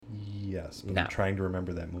Yes, but No. I'm trying to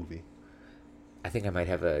remember that movie. I think I might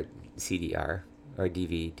have a CDR or a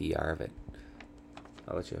DVD-R of it.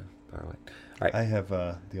 I'll let you borrow it. All right. I have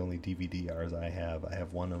the only DVD-Rs I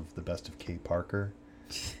have one of The Best of Kay Parker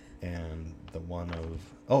and the one of...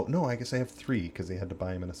 Oh, no, I guess I have 3 because they had to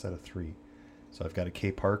buy them in a set of 3. So I've got a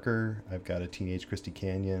Kay Parker, I've got a Teenage Christy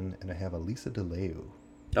Canyon, and I have a Lisa DeLeo,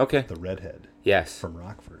 Okay. the redhead Yes. from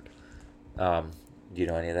Rockford. Do you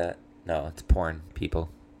know any of that? No, it's porn, people.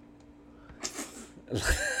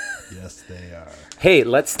 Yes, they are. Hey,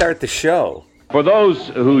 let's start the show. For those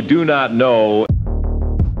who do not know,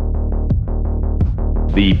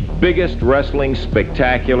 the biggest wrestling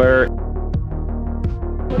spectacular,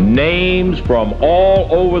 names from all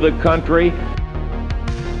over the country,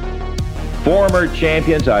 former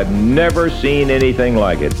champions. I've never seen anything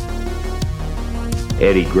like it.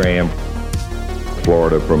 Eddie Graham,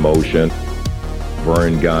 Florida Promotion,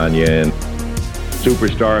 Vern Gagne,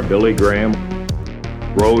 Superstar Billy Graham,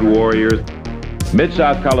 Road Warriors,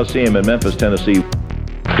 Mid-South Coliseum in Memphis, Tennessee,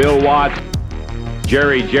 Bill Watts,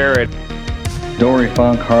 Jerry Jarrett, Dory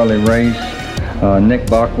Funk, Harley Race, Nick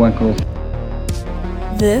Bockwinkel.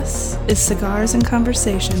 This is Cigars and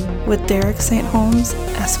Conversation with Derek St. Holmes,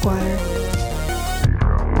 Esquire.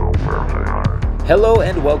 Hello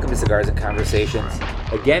and welcome to Cigars and Conversations.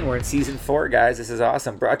 Again, we're in season 4, guys. This is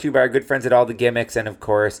awesome. Brought to you by our good friends at All the Gimmicks and, of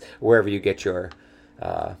course, wherever you get your...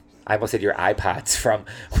 I almost said your iPods from,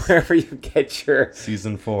 wherever you get your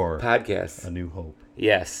Season 4. podcasts. A New Hope.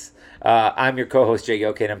 Yes. I'm your co-host, Jay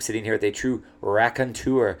Yoke, and I'm sitting here with a true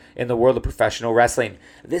raconteur in the world of professional wrestling.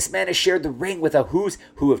 This man has shared the ring with a who's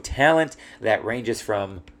who of talent that ranges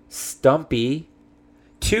from Stumpy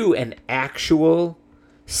to an actual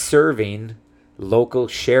serving local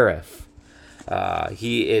sheriff.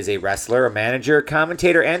 He is a wrestler, a manager, a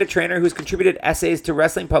commentator, and a trainer who's contributed essays to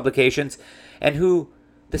wrestling publications and who,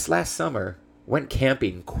 this last summer, went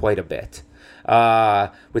camping quite a bit.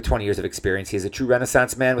 With 20 years of experience, he is a true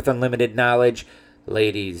Renaissance man with unlimited knowledge.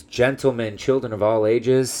 Ladies, gentlemen, children of all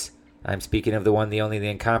ages, I'm speaking of the one, the only, the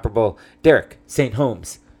incomparable, Derek St.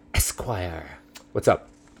 Holmes, Esquire. What's up?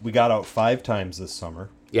 We got out 5 times this summer.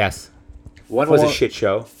 Yes. One was a shit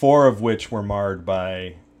show. 4 of which were marred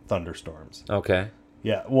by thunderstorms. Okay.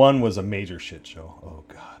 Yeah, one was a major shit show. Oh,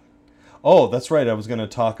 God. Oh, that's right. I was going to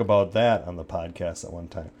talk about that on the podcast at one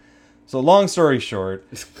time. So long story short,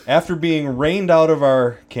 after being rained out of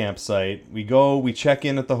our campsite, we check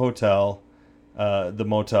in at the hotel, the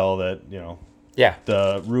motel that, Yeah.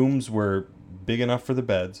 the rooms were big enough for the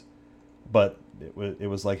beds, but it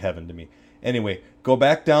was like heaven to me. Anyway, go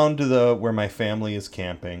back down to where my family is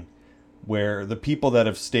camping, where the people that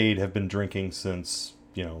have stayed have been drinking since,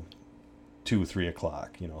 2, 3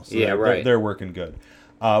 o'clock, so Yeah, right. they're working good.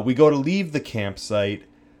 We go to leave the campsite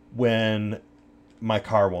when my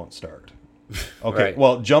car won't start. Okay, Right.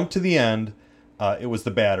 Well, jump to the end. It was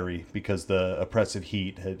the battery because the oppressive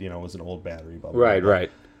heat had, was an old battery. Blah, blah, Right, blah.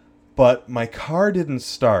 right. But my car didn't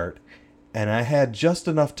start, and I had just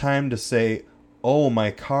enough time to say, "Oh,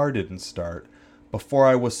 my car didn't start," before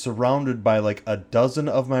I was surrounded by like a dozen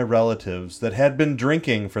of my relatives that had been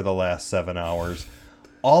drinking for the last 7 hours,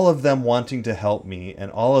 all of them wanting to help me,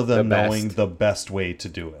 and all of them The best. knowing the best way to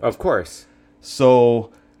do it. Of course.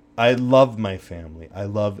 So I love my family. I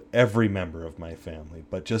love every member of my family.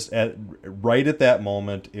 But just right at that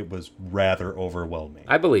moment, it was rather overwhelming.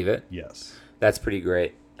 I believe it. Yes. That's pretty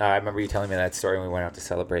great. I remember you telling me that story when we went out to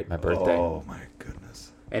celebrate my birthday. Oh, my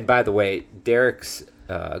goodness. And by the way, Derek's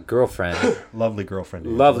girlfriend, Lovely girlfriend.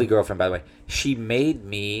 Angela. lovely girlfriend, by the way, she made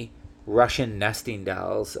me Russian nesting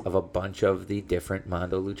dolls of a bunch of the different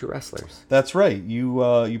Mondo Lucha wrestlers. That's right.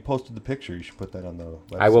 You posted the picture. You should put that on the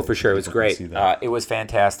website. I will for sure. It was People can great. see that. It was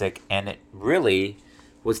fantastic, and it really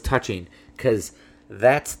was touching because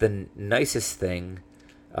that's the nicest thing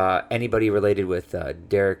anybody related with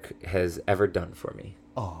Derek has ever done for me.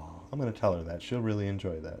 Oh, I'm going to tell her that. She'll really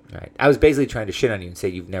enjoy that. All right. I was basically trying to shit on you and say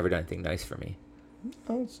you've never done anything nice for me.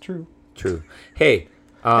 Oh, it's true. True. Hey.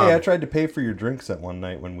 Hey, I tried to pay for your drinks that one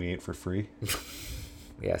night when we ate for free.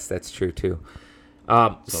 Yes, that's true too.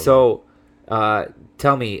 So,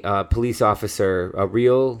 tell me, police officer, a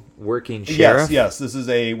real working sheriff? Yes. This is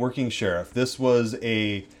a working sheriff. This was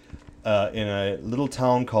in a little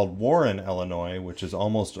town called Warren, Illinois, which is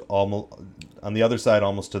almost on the other side,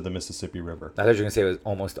 almost to the Mississippi River. I thought you were going to say it was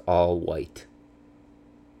almost all white.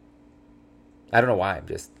 I don't know why. I'm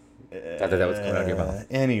just thought that was coming out of your mouth.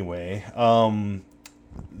 Anyway,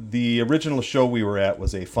 the original show we were at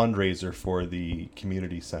was a fundraiser for the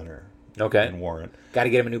community center Okay. in Warren. Got to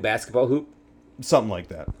get him a new basketball hoop? Something like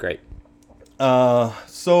that. Great.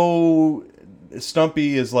 So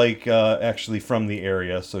Stumpy is like actually from the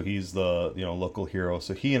area, so he's the local hero.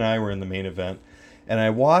 So he and I were in the main event, and I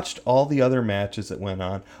watched all the other matches that went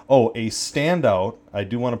on. Oh, a standout! I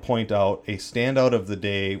do want to point out a standout of the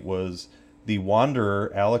day was the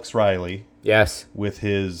Wanderer, Alex Riley. Yes. With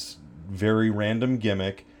his very random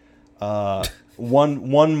gimmick,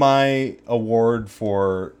 won my award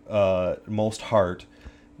for most heart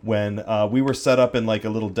when we were set up in like a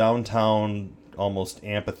little downtown, almost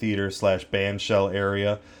amphitheater / band shell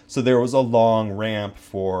area. So there was a long ramp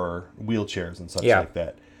for wheelchairs and such like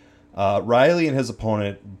that. Riley and his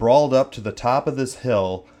opponent brawled up to the top of this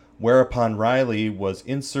hill, whereupon Riley was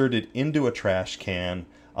inserted into a trash can,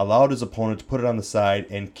 allowed his opponent to put it on the side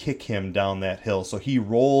and kick him down that hill. So he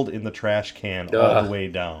rolled in the trash can all the way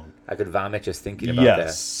down. I could vomit just thinking about that.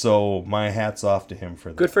 Yes, so my hat's off to him for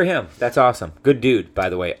that. Good for him. That's awesome. Good dude, by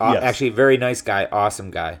the way. Yes. Actually, very nice guy. Awesome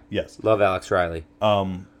guy. Yes. Love Alex Riley.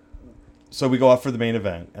 So we go off for the main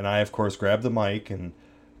event, and I, of course, grab the mic and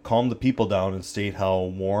calm the people down and state how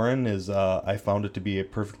Warren is, I found it to be a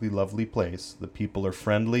perfectly lovely place. The people are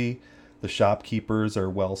friendly. The shopkeepers are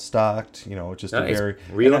well stocked. Just nice. a very...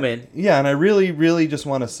 Reel them in. Yeah, and I really, really just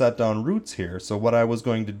want to set down roots here. So what I was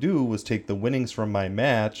going to do was take the winnings from my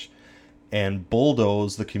match and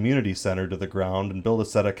bulldoze the community center to the ground and build a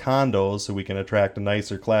set of condos so we can attract a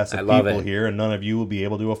nicer class of people here, and none of you will be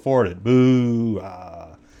able to afford it. Boo!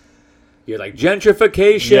 You're like,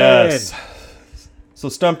 gentrification! Yes. So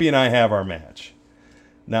Stumpy and I have our match.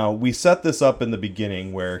 Now, we set this up in the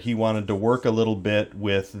beginning where he wanted to work a little bit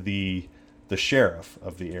with the sheriff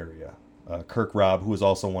of the area, Kirk Robb, who was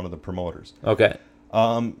also one of the promoters. Okay.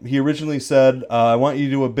 He originally said, I want you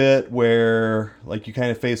to do a bit where like you kind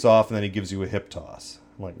of face off and then he gives you a hip toss.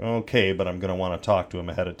 I'm like, okay, but I'm going to want to talk to him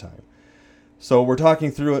ahead of time. So we're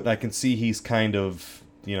talking through it, and I can see he's kind of,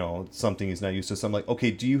 something he's not used to. So I'm like,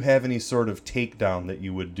 okay, do you have any sort of takedown that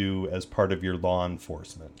you would do as part of your law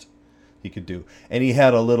enforcement? He could do. And he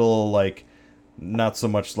had a little, like, not so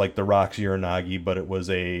much like the Roxy Uranagi, but it was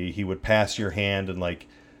he would pass your hand and, like,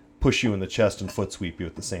 push you in the chest and foot sweep you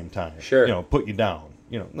at the same time. Sure. Put you down.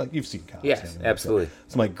 Like you've seen cops. Yes, absolutely.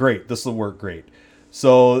 So I'm like, great, this will work great.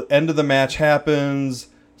 So end of the match happens.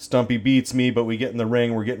 Stumpy beats me, but we get in the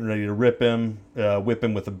ring. We're getting ready to whip him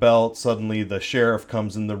with a belt. Suddenly the sheriff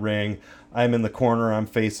comes in the ring. I'm in the corner. I'm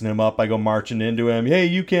facing him up. I go marching into him. Hey,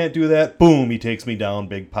 you can't do that. Boom, he takes me down.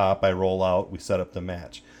 Big pop. I roll out. We set up the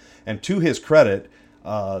match. And to his credit,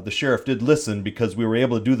 the sheriff did listen, because we were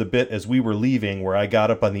able to do the bit as we were leaving where I got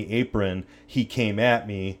up on the apron. He came at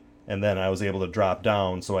me, and then I was able to drop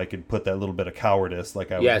down so I could put that little bit of cowardice,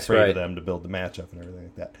 like I was afraid of them, to build the match up and everything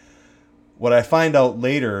like that. What I find out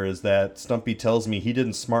later is that Stumpy tells me he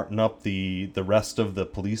didn't smarten up the rest of the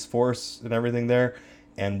police force and everything there.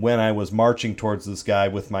 And when I was marching towards this guy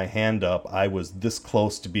with my hand up, I was this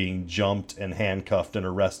close to being jumped and handcuffed and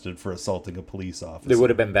arrested for assaulting a police officer. It would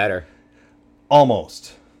have been better.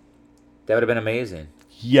 Almost. That would have been amazing.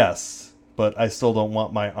 Yes, but I still don't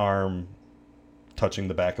want my arm touching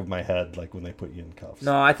the back of my head like when they put you in cuffs.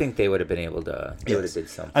 No, I think they would have been able to. They would have did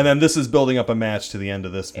something. And then this is building up a match to the end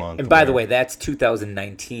of this month. And by the way, that's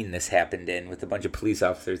 2019 this happened in, with a bunch of police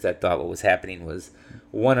officers that thought what was happening was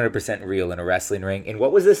 100% real in a wrestling ring. And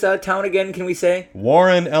what was this town again, can we say?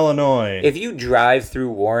 Warren, Illinois. If you drive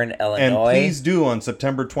through Warren, Illinois... And please do on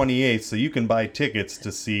September 28th, so you can buy tickets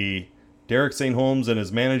to see Derek St. Holmes and his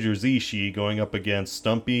manager Zishi going up against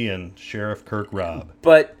Stumpy and Sheriff Kirk Robb.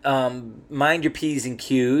 But mind your P's and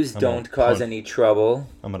Q's. Don't cause any trouble.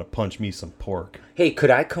 I'm going to punch me some pork. Hey,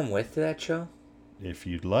 could I come with to that show? If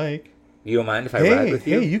you'd like. You don't mind if I ride with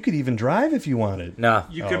you? Hey, you could even drive if you wanted. No.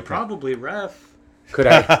 You could probably ref. Could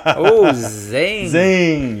I? Oh, zing.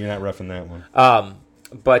 Zing. You're not roughing that one.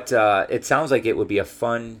 But it sounds like it would be a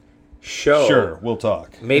fun show. Sure, we'll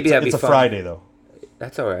talk. Maybe that'd be fun. It's a Friday, though.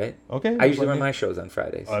 That's all right. Okay. I usually run my shows on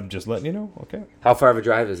Fridays. I'm just letting you know. Okay. How far of a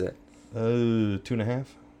drive is it? 2.5.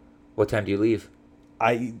 What time do you leave?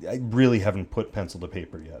 I really haven't put pencil to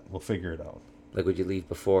paper yet. We'll figure it out. Like, would you leave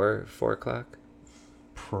before 4 o'clock?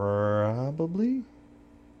 Probably.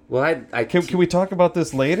 Well, Can we talk about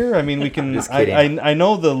this later? I mean, we can. Just kidding. I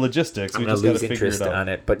know the logistics. I'm we gonna just got lose to figure interest it out. on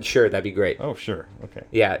it, but sure, that'd be great. Oh, sure. Okay.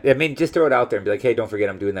 Yeah, I mean, just throw it out there and be like, hey, don't forget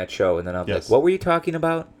I'm doing that show, and then I'll be like, what were you talking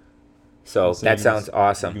about? So that sounds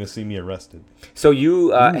awesome. You're gonna see me arrested. So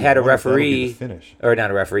you had a referee, finish, or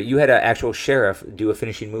not a referee? You had an actual sheriff do a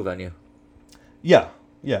finishing move on you. Yeah,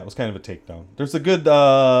 it was kind of a takedown. There's a good,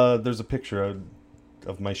 there's a picture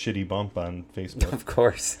of my shitty bump on Facebook. Of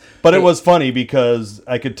course, but it was funny because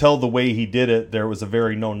I could tell the way he did it. There was a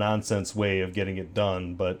very no nonsense way of getting it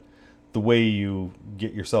done, but the way you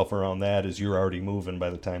get yourself around that is you're already moving by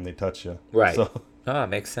the time they touch you. Right. So,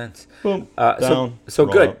 Makes sense. boom, So down, roll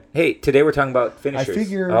good. up. Hey, today we're talking about I finishers.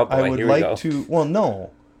 figure Oh, boy, I would here we go. like to. Well,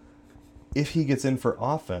 no. If he gets in for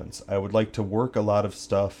offense, I would like to work a lot of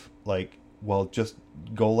stuff like, well, just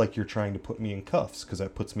go like you're trying to put me in cuffs because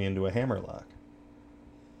that puts me into a hammerlock.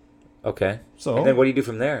 Okay. So And then what do you do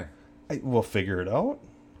from there? we'll figure it out.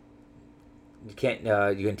 You can't.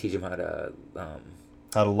 You can teach him how to.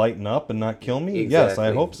 How to lighten up and not kill me? Exactly. Yes,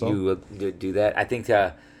 I hope so. You will do that. I think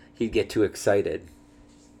he'd get too excited,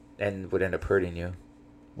 and would end up hurting you.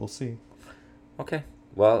 We'll see. Okay.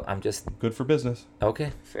 Well, I'm just Good for business.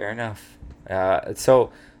 okay. Fair enough.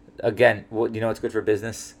 So, again, you know what's good for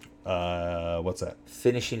business? What's that?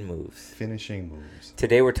 Finishing moves. Finishing moves.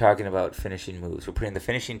 Today we're talking about finishing moves. We're putting the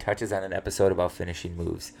finishing touches on an episode about finishing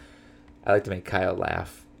moves. I like to make Kyle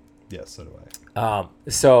laugh. Yes, so do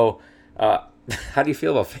I. How do you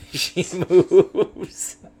feel about finishing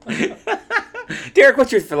moves? Derek,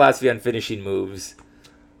 what's your philosophy on finishing moves?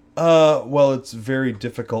 Well, it's very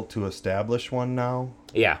difficult to establish one now.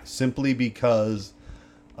 Yeah. Simply because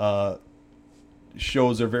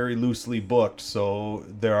shows are very loosely booked, so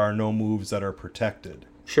there are no moves that are protected.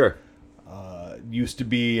 Sure. Used to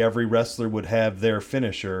be every wrestler would have their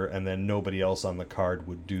finisher, and then nobody else on the card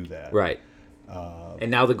would do that. Right. And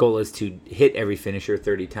now the goal is to hit every finisher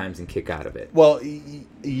 30 times and kick out of it. Well,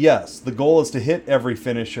 yes, the goal is to hit every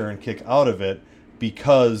finisher and kick out of it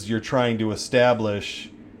because you're trying to establish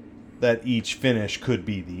that each finish could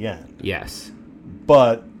be the end. Yes.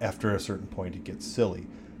 But after a certain point, it gets silly.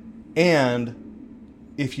 And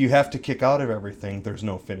if you have to kick out of everything, there's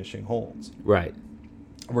no finishing holds. Right.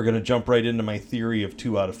 We're going to jump right into my theory of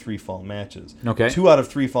 2 out of 3 fall matches. Okay. 2 out of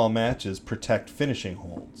 3 fall matches protect finishing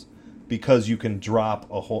holds because you can drop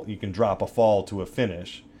a fall to a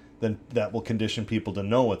finish. Then that will condition people to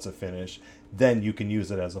know it's a finish. Then you can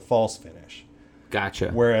use it as a false finish. Gotcha.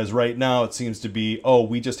 Whereas right now it seems to be, oh,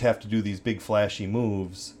 we just have to do these big flashy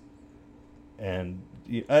moves. And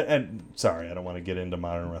sorry, I don't want to get into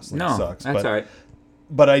modern wrestling. No, Sucks, that's all right.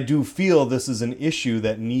 But I do feel this is an issue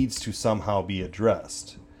that needs to somehow be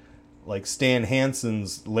addressed. Like Stan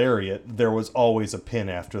Hansen's lariat, there was always a pin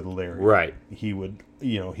after the lariat. Right. He wouldn't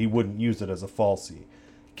use it as a falsie.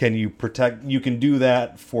 Can you protect? You can do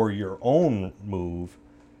that for your own move,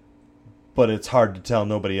 but it's hard to tell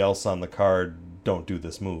nobody else on the card don't do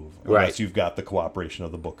this move unless Right. you've got the cooperation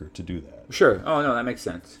of the booker to do that. Sure. Oh, no, that makes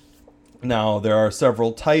sense. Now, there are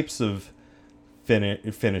several types of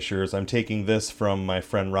finishers. I'm taking this from my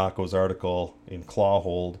friend Rocco's article in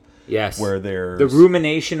Clawhold. Yes. Where there's... The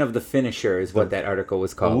rumination of the finisher is what that article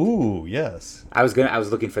was called. Ooh, yes. I was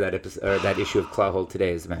looking for that episode, that issue of Clawhold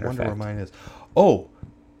today, as a matter I of wonder fact. where mine is. Oh,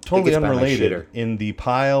 totally it's by my unrelated. shitter. In the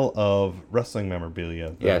pile of wrestling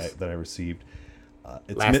memorabilia Yes. that I received.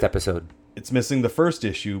 Last episode. It's missing the first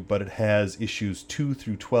issue, but it has issues 2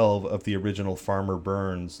 through 12 of the original Farmer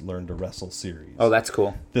Burns Learn to Wrestle series. Oh, that's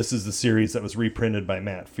cool. This is the series that was reprinted by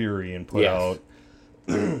Matt Fury and put Yes. out.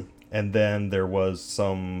 And then there was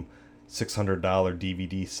some $600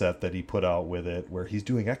 DVD set that he put out with it where he's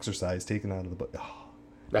doing exercise taken out of the book. Oh,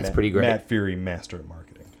 That's pretty great. Matt Fury, master at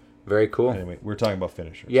marketing. Very cool. Anyway, we're talking about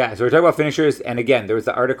finishers. Yeah, so we're talking about finishers, and again, there was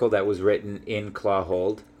the article that was written in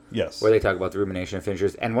Clawhold Yes. where they talk about the rumination of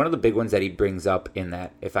finishers, and one of the big ones that he brings up in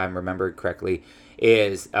that, if I'm remembered correctly,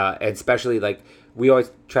 is, and especially, like, we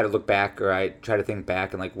always try to look back, or I try to think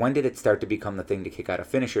back, and, like, when did it start to become the thing to kick out of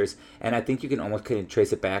finishers? And I think you can almost kind of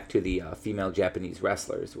trace it back to the female Japanese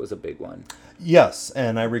wrestlers was a big one. Yes,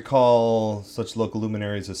 and I recall such local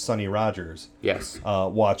luminaries as Sonny Rogers Yes.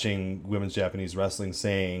 watching women's Japanese wrestling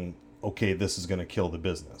saying, okay, this is going to kill the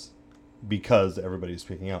business because everybody's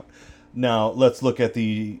speaking out. Now, let's look at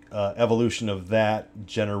the evolution of that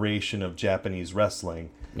generation of Japanese wrestling.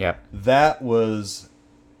 Yep. That was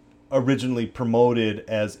originally promoted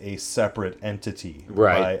as a separate entity.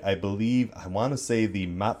 Right. By, I believe, I want to say the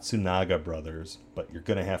Matsunaga brothers, but you're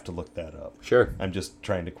going to have to look that up. Sure. I'm just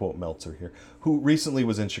trying to quote Meltzer here, who recently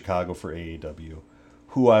was in Chicago for AAW,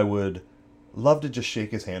 who I would love to just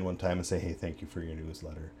shake his hand one time and say, hey, thank you for your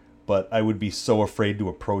newsletter. But I would be so afraid to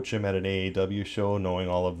approach him at an AAW show, knowing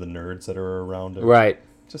all of the nerds that are around him. Right.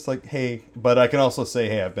 Just like, hey, but I can also say,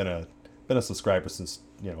 hey, I've been a subscriber since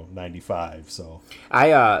 95. So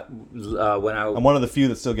I'm one of the few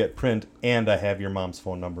that still get print, and I have your mom's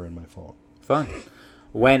phone number in my phone. Fun.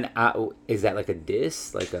 Is that like a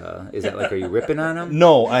diss? Are you ripping on him?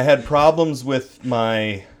 No, I had problems with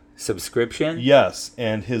my Subscription? yes,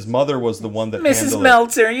 and his mother was the one that handled Mrs. it.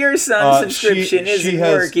 Meltzer, your son's subscription she isn't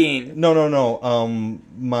has- working. No.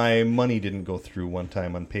 My money didn't go through one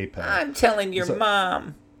time on PayPal. I'm telling your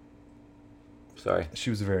mom. Sorry. She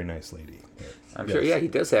was a very nice lady. I'm Yes. sure. Yeah, he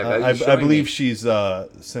does have. I believe she's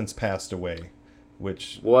since passed away,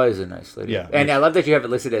 which was a nice lady. Yeah, and I love that you have it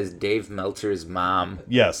listed as Dave Meltzer's mom.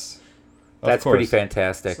 yes, of That's course. pretty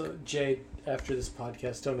fantastic. So, Jay, after this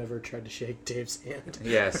podcast, don't ever try to shake Dave's hand.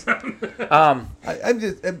 Yes.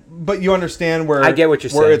 But you understand where I get what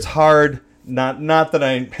you're where saying. it's hard. Not that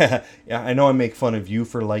I, yeah, I know I make fun of you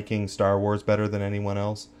for liking Star Wars better than anyone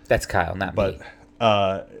else, That's Kyle, not but me.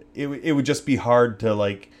 it would just be hard to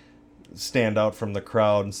like stand out from the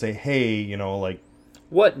crowd and say, hey, you know, like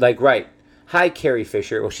What? Like, right. Hi, Carrie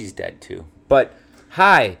Fisher. Well, she's dead, too. But,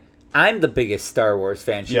 hi, I'm the biggest Star Wars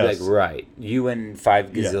fan. She's Yes. like, right. You and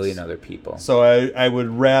 5 Yes. gazillion other people. so. I would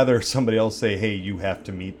rather somebody else say, hey, you have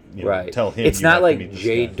to meet, you know, Right. tell him. It's you have not to like meet this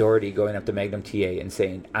Jay guy. Doherty going up to Magnum TA and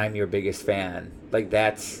saying, I'm your biggest fan. Like,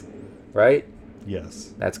 that's, right?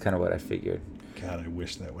 Yes. That's kind of what I figured. God, I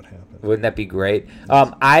wish that would happen. Wouldn't that be great?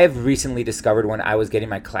 I've recently discovered when I was getting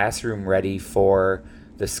my classroom ready for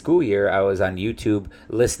the school year, I was on YouTube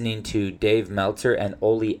listening to Dave Meltzer and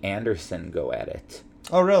Ole Anderson go at it.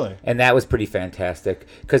 Oh, really? And that was pretty fantastic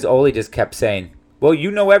because Ole just kept saying, well,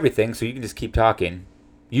 you know everything, so you can just keep talking.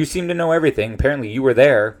 You seem to know everything. Apparently you were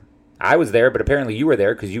there. I was there, but apparently you were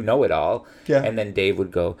there because you know it all. Yeah. And then Dave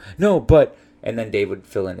would go, no, but... And then Dave would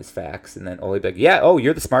fill in his facts. And then Ole would be like, yeah, oh,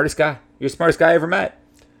 you're the smartest guy. You're the smartest guy I ever met.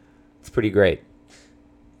 It's pretty great.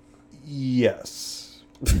 Yes.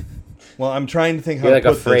 Well, I'm trying to think how You're to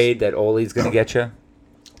like put afraid that Ole's going to get you?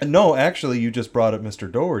 this. No, actually, you just brought up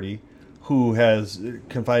Mr. Doherty, who has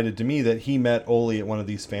confided to me that he met Ole at one of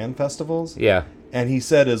these fan festivals. Yeah. And he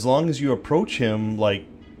said as long as you approach him like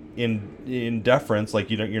in deference, like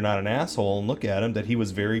you're not an asshole, and look at him, that he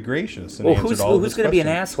was very gracious. And Well, answered who's all of going his to be an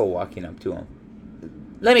questions. asshole walking up to him?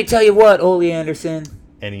 Let me tell you what, Ole Anderson.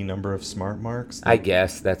 Any number of smart marks. I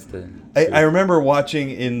guess that's the... I remember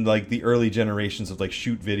watching in like the early generations of like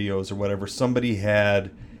shoot videos or whatever, somebody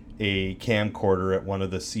had a camcorder at one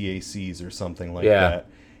of the CACs or something like Yeah. that.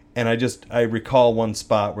 And I recall one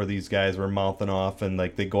spot where these guys were mouthing off and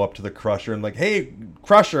like they go up to the Crusher and like, hey,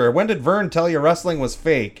 Crusher, when did Vern tell you wrestling was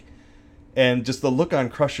fake? And just the look on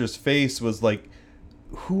Crusher's face was like,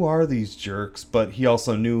 who are these jerks? But he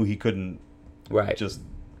also knew he couldn't Right. just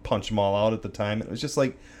punch them all out at the time. It was just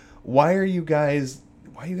like, why are you guys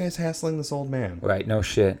hassling this old man? Right, no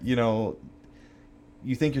shit. You know,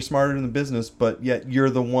 you think you're smarter in the business, but yet you're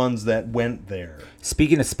the ones that went there.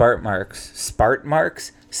 Speaking of smart marks, that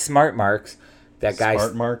guy...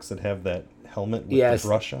 Smart marks that have that helmet with Yes, the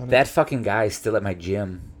brush on it. that fucking guy is still at my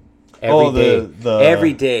gym. Oh, Every day. the-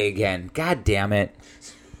 Every day again. God damn it.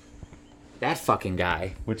 That fucking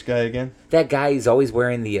guy. Which guy again? That guy is always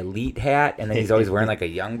wearing the Elite hat, and then he's always wearing like a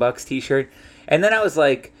Young Bucks t-shirt. And then I was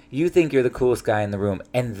like, you think you're the coolest guy in the room.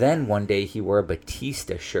 And then one day he wore a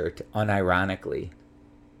Batista shirt, unironically.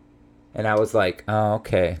 And I was like, oh,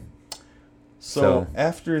 okay. So So-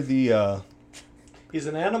 after the He's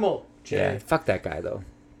an animal, Jay. Yeah, fuck that guy, though.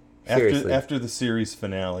 Seriously. after the series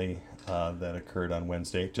finale that occurred on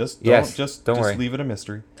Wednesday, just Don't worry. leave it a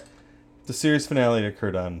mystery. The series finale that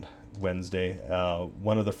occurred on Wednesday.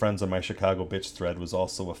 One of the friends on my Chicago Bitch thread was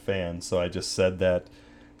also a fan, so I just said that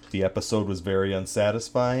the episode was very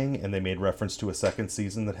unsatisfying, and they made reference to a second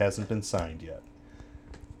season that hasn't been signed yet.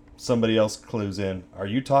 Somebody else clues in, are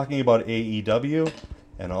you talking about AEW?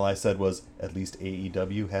 And all I said was, at least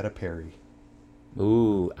AEW had a Perry.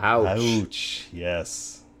 Ooh, ouch. Ouch.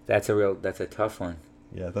 Yes. That's a tough one.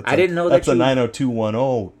 Yeah, that's I didn't know that that's a you-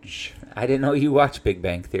 90210. I didn't know you watched Big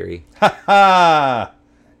Bang Theory. Ha ha!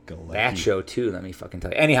 That show, too, let me fucking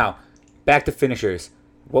tell you. Anyhow, back to finishers.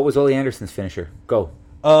 What was Ole Anderson's finisher? Go.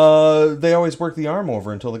 They always work the arm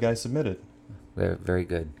over until the guy submitted. They're very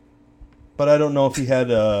good. But I don't know if he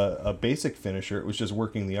had a basic finisher. It was just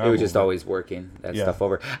working the arm. It was just over. always working that Yeah. stuff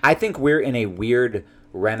over. I think we're in a weird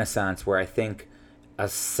renaissance where I think a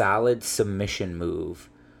solid submission move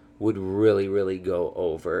would really, really go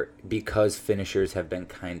over because finishers have been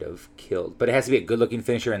kind of killed. But it has to be a good-looking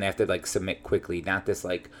finisher, and they have to like submit quickly, not this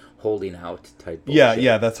like holding out type bullshit.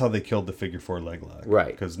 Yeah. That's how they killed the figure 4 leg lock.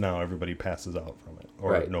 Right. Because now everybody passes out from it,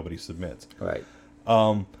 or Right. nobody submits. Right.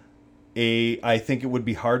 I think it would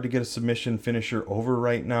be hard to get a submission finisher over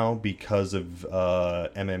right now because of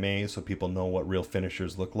MMA, so people know what real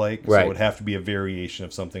finishers look like. So Right. it would have to be a variation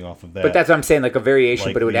of something off of that. But that's what I'm saying, like a variation,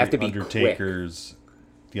 like but it would the have to be quick.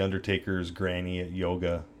 The Undertaker's granny at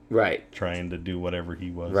yoga Right. trying to do whatever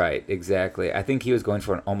he was. Right, exactly. I think he was going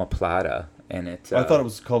for an omoplata, and it. I thought it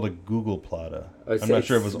was called a Google Plata. It's, I'm not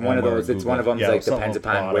sure it it's was one of Oma or those. It's one of Google. them. Yeah, Like something depends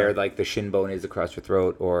Plata. upon where like the shin bone is across your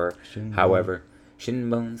throat, or Shin however shin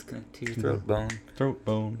bones connect to your throat bone. Throat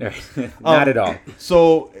bone. Not at all.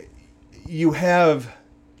 So you have,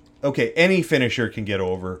 okay, any finisher can get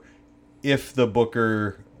over if the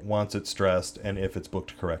booker wants it stressed and if it's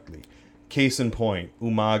booked correctly. Case in point,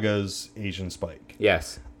 Umaga's Asian Spike.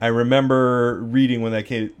 Yes. I remember reading when that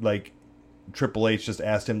came, like, Triple H just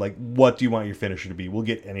asked him, like, what do you want your finisher to be? We'll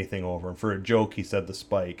get anything over. And for a joke, he said the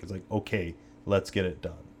Spike. It's like, okay, let's get it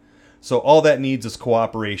done. So all that needs is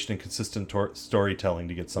cooperation and consistent storytelling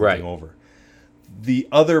to get something over. The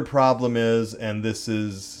other problem is, and this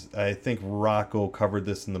is, I think Rocco covered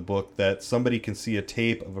this in the book, that somebody can see a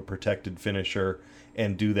tape of a protected finisher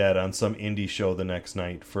and do that on some indie show the next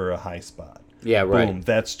night for a high spot. Yeah, right. Boom,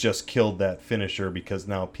 that's just killed that finisher because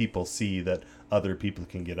now people see that other people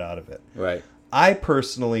can get out of it. Right. I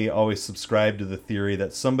personally always subscribe to the theory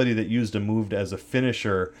that somebody that used a move as a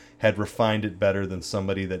finisher had refined it better than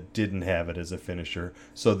somebody that didn't have it as a finisher.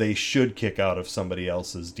 So they should kick out of somebody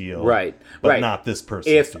else's deal. Right. But not this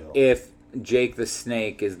person's deal. If Jake the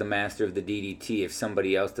Snake is the master of the DDT, if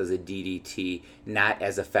somebody else does a DDT, not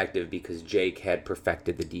as effective because Jake had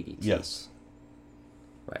perfected the DDT. Yes.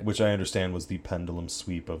 Right. Which I understand was the pendulum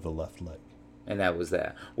sweep of the left leg. And that was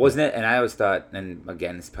that. Wasn't it? And I always thought, and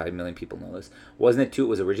again, it's probably a million people know this, wasn't it too, it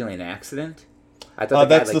was originally an accident? I thought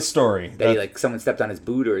that's the story. That someone stepped on his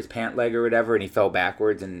boot or his pant leg or whatever, and he fell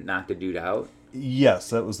backwards and knocked a dude out.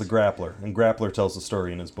 Yes, that was the Grappler. And Grappler tells the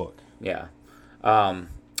story in his book. Yeah.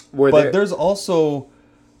 There's also,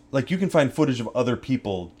 like, you can find footage of other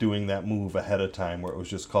people doing that move ahead of time where it was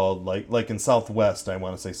just called, like in Southwest, I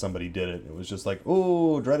want to say somebody did it. It was just like,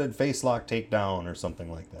 oh, dreaded face lock takedown or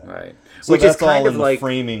something like that. Right. So Which that's is kind all of in like the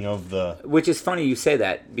framing of the... Which is funny you say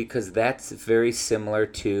that, because that's very similar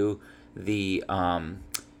to the...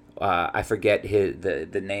 I forget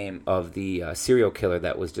the name of the serial killer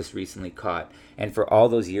that was just recently caught. And for all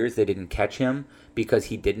those years, they didn't catch him because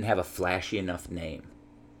he didn't have a flashy enough name.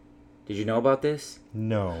 Did you know about this?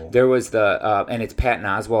 No. There was and it's Patton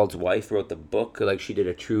Oswalt's wife wrote the book, like she did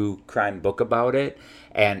a true crime book about it,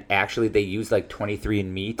 and actually they used like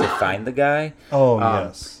 23andMe to find the guy. Oh,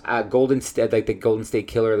 yes. Golden State, like the Golden State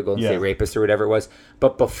Killer, the Golden State Rapist or whatever it was.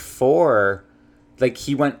 But before, like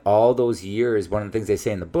he went all those years, one of the things they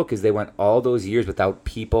say in the book is they went all those years without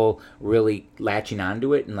people really latching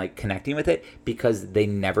onto it and like connecting with it because they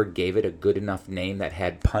never gave it a good enough name that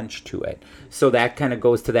had punch to it. So that kind of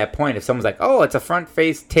goes to that point. If someone's like, oh, it's a front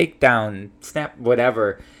face takedown, snap,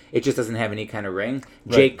 whatever, it just doesn't have any kind of ring.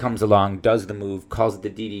 Right. Jake comes along, does the move, calls it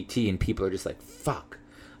the DDT, and people are just like, fuck.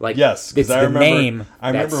 Like, yes, it's I the remember, name I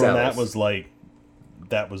remember that when sells. that was like,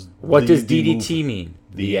 that was... What does DDT mean?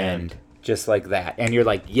 The end. Just like that. And you're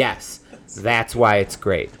like, yes, that's why it's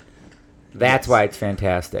great. That's why it's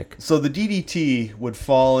fantastic. So the DDT would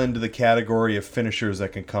fall into the category of finishers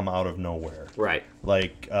that can come out of nowhere. Right.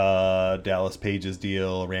 Like Dallas Page's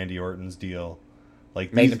deal, Randy Orton's deal.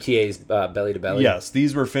 Like Magnum TA's belly to belly. Yes,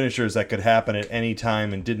 these were finishers that could happen at any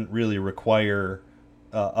time and didn't really require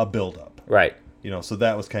a build-up. Right. You know, so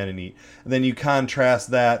that was kind of neat. And then you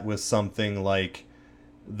contrast that with something like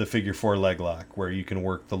the figure four leg lock, where you can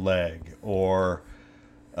work the leg, or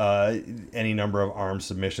any number of arm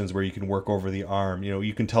submissions where you can work over the arm. You know,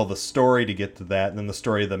 you can tell the story to get to that, and then the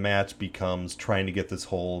story of the match becomes trying to get this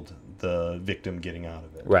hold, the victim getting out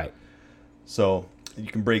of it. Right. So you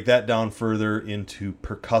can break that down further into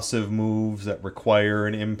percussive moves that require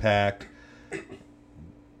an impact.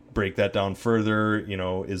 Break that down further, you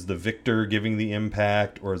know, is the victor giving the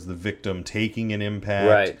impact, or is the victim taking an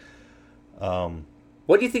impact? Right.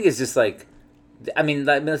 What do you think is just like, I mean,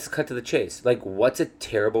 let's cut to the chase. Like, what's a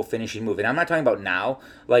terrible finishing move? And I'm not talking about now.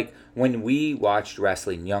 Like, when we watched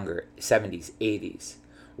wrestling younger, 70s, 80s,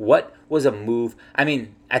 what was a move? I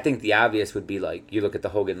mean, I think the obvious would be like, you look at the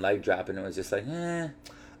Hogan leg drop and it was just like,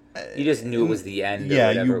 you just knew it was the end. Yeah, or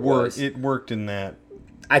whatever it was. It worked in that.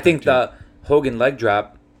 I think the Hogan leg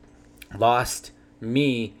drop lost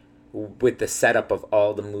me with the setup of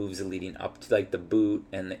all the moves leading up to like the boot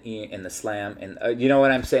and the slam and you know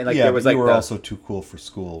what I'm saying? Like there was like you were also too cool for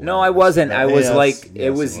school. No, I wasn't. I was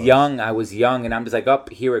it was young. I was young, and I'm just like,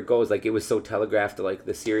 here it goes. Like it was so telegraphed to like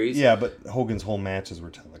the series. Yeah, but Hogan's whole matches were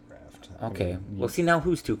telegraphed. Okay, well, see now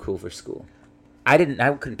who's too cool for school? I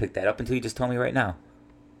couldn't pick that up until you just told me right now.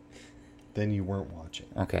 Then you weren't watching.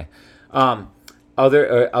 Okay,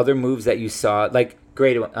 other moves that you saw, like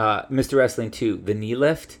great one, Mr. Wrestling 2, the knee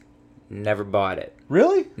lift. Never bought it.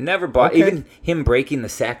 Really? Never bought. Okay. Even him breaking the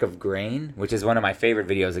sack of grain, which is one of my favorite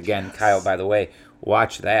videos. Again, Kyle, by the way,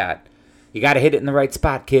 watch that. You got to hit it in the right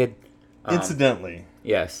spot, kid. Incidentally.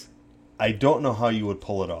 Yes. I don't know how you would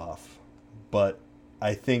pull it off, but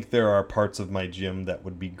I think there are parts of my gym that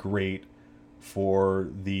would be great for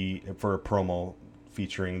a promo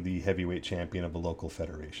featuring the heavyweight champion of a local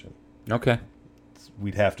federation. Okay.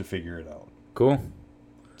 We'd have to figure it out. Cool.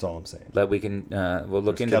 That's all I'm saying. That we can we'll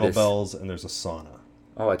look There's into this. kettlebells and there's a sauna.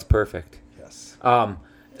 Oh, it's perfect. Yes.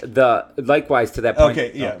 The likewise to that point.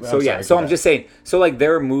 Okay, yeah, So I'm yeah, sorry, so go I'm back. just saying. So like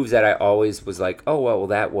there are moves that I always was like, oh well,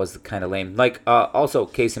 that was kind of lame. Like also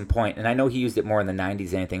case in point, and I know he used it more in the '90s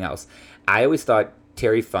than anything else. I always thought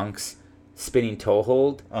Terry Funk's spinning toe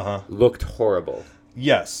hold looked horrible.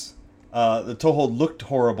 Yes. The toe hold looked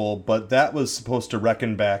horrible, but that was supposed to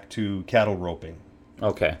reckon back to cattle roping.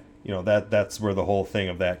 Okay. You know, that's where the whole thing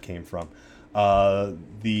of that came from.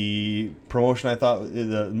 The promotion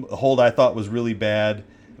the hold I thought was really bad,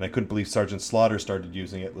 and I couldn't believe Sergeant Slaughter started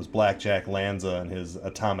using it, was Blackjack Lanza and his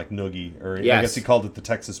Atomic Noogie, or I guess he called it the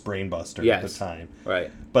Texas Brainbuster at the time.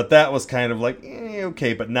 Right. But that was kind of like,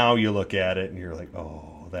 okay, but now you look at it and you're like,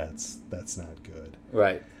 oh, that's not good.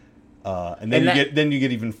 Right. And then you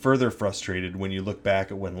get even further frustrated when you look back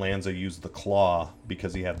at when Lanza used the claw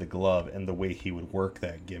because he had the glove, and the way he would work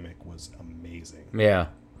that gimmick was amazing. Yeah.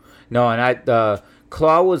 No, and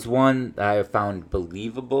claw was one that I found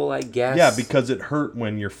believable, I guess. Yeah, because it hurt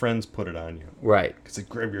when your friends put it on you. Right. Because it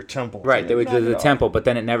grabbed your temple. Right. They would do the off. temple, but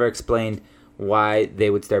then it never explained why they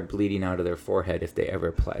would start bleeding out of their forehead if they ever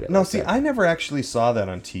applied it. No, like see, that. I never actually saw that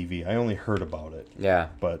on TV. I only heard about it. Yeah.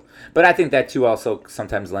 But I think that too also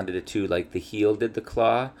sometimes lended it to like the heel did the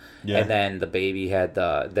claw, Yeah. and then the baby had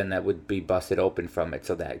then that would be busted open from it,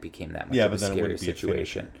 so that became that much of a but then it scary wouldn't be a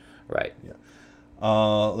situation. Right. Yeah.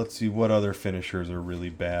 Let's see what other finishers are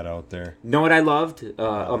really bad out there. Know what I loved?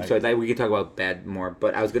 I'm sorry, we could talk about bad more,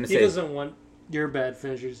 but I was going to say He doesn't want your bad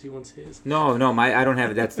finishers. He wants his. No, I don't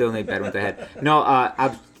have it. That's the only bad ones I had. No,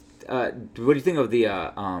 what do you think of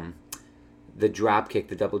the drop kick,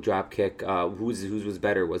 the double drop kick? Whose was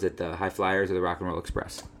better? Was it the High Flyers or the Rock and Roll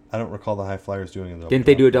Express? I don't recall the High Flyers doing it. Didn't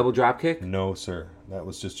they do a double drop kick? No, sir. That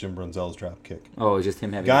was just Jim Brunzell's drop kick. Oh, it was just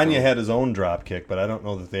him having. Gagne had his own drop kick, but I don't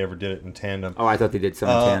know that they ever did it in tandem. Oh, I thought they did some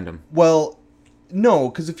in tandem. Well, no,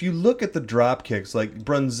 because if you look at the drop kicks, like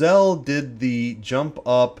Brunzell did the jump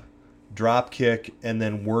up, drop kick, and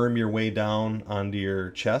then worm your way down onto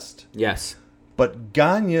your chest. Yes. But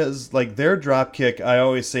Gagne's, like their drop kick, I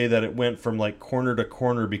always say that it went from like corner to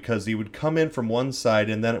corner because he would come in from one side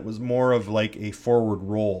and then it was more of like a forward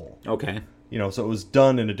roll. Okay. You know, so it was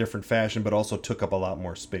done in a different fashion, but also took up a lot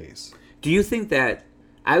more space. Do you think that...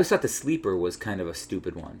 I always thought the sleeper was kind of a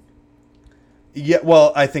stupid one. Yeah,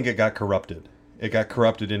 well, I think it got corrupted. It got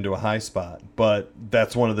corrupted into a high spot, but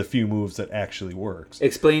that's one of the few moves that actually works.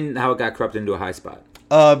 Explain how it got corrupted into a high spot.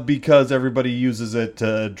 Because everybody uses it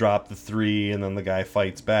to drop the 3, and then the guy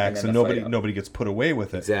fights back, so nobody gets put away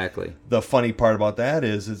with it. Exactly. The funny part about that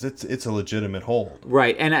is it's a legitimate hold.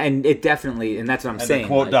 Right, and it definitely, and that's what I'm saying. To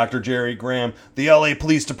quote Dr. Jerry Graham, the LA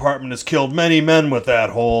Police Department has killed many men with that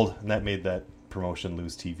hold, and that made that promotion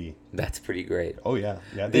lose TV. That's pretty great. Oh yeah,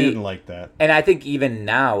 they didn't like that. And I think even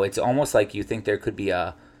now, it's almost like you think there could be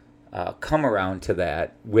a come around to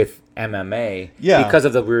that with MMA, because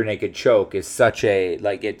of the rear naked choke is such a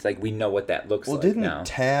it's like we know what that looks like now.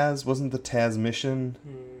 Wasn't the Taz mission?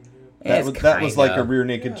 Mm-hmm. That was like a rear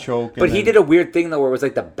naked choke. But he did a weird thing though, where it was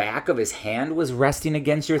like the back of his hand was resting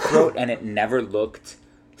against your throat, and it never looked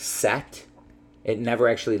set. It never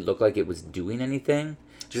actually looked like it was doing anything.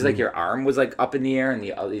 Just like your arm was like up in the air, and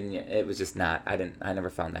it was just not. I never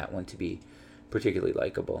found that one to be particularly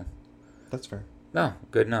likable. That's fair. No,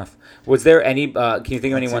 good enough. Was there any? Can you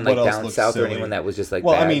think of anyone like down south silly? Or anyone that was just like?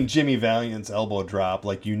 Well, bad? I mean, Jimmy Valiant's elbow drop,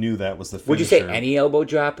 like you knew that was the finisher. Would you say any elbow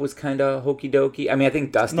drop was kind of hokey dokey? I mean, I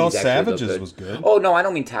think Dusty's actually Savage's was good. Oh no, I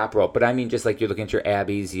don't mean top rope, but I mean just like you're looking at your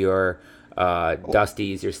Abby's, your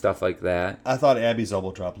Dusty's, your stuff like that. I thought Abby's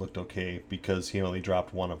elbow drop looked okay because he only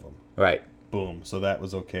dropped one of them. Right. Boom. So that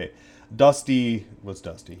was okay. Dusty was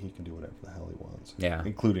Dusty. He can do whatever the hell he wants. Yeah.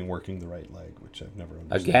 Including working the right leg, which I've never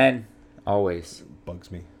understood. Again, always.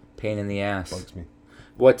 Bugs me. Pain in the ass. Bugs me.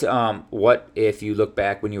 What if you look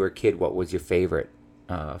back when you were a kid, what was your favorite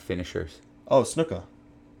finishers? Oh, Snuka.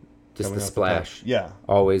 Just the splash. Yeah.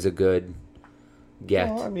 Always a good get.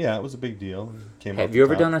 Well, I mean, yeah, it was a big deal. Have you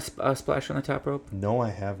ever done a splash on the top rope? No, I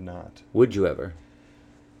have not. Would you ever?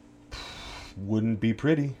 Wouldn't be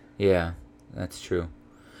pretty. Yeah, that's true.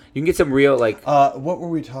 You can get some real, like... what were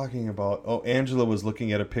we talking about? Oh, Angela was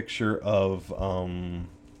looking at a picture of...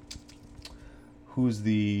 who's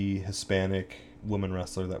the Hispanic woman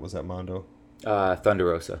wrestler that was at Mondo? Thunder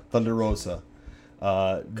Rosa. Thunder Rosa.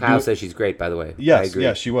 Kyle says she's great, by the way. Yes, I agree.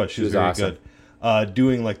 yeah, she was. She was very awesome. Good.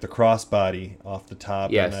 Doing like the crossbody off the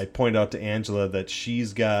top. Yes. And I point out to Angela that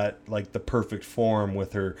she's got like the perfect form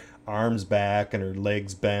with her arms back and her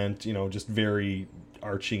legs bent, just very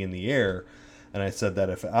arching in the air. And I said that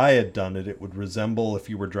if I had done it, it would resemble if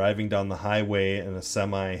you were driving down the highway and a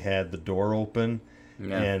semi had the door open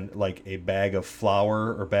and like a bag of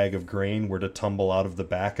flour or bag of grain were to tumble out of the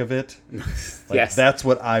back of it. Yes. That's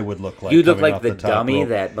what I would look like. You look coming like off the top dummy rope.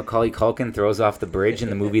 that Macaulay Culkin throws off the bridge in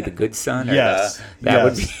the movie The Good Son. Or Yes. that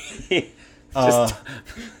would yes. be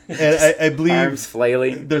And I believe arms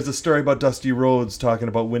flailing. there's a story about Dusty Rhodes talking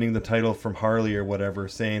about winning the title from Harley or whatever,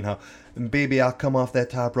 saying how, baby, I'll come off that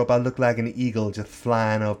top rope. I'll look like an eagle just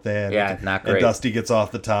flying up there. Yeah, not great. And Dusty gets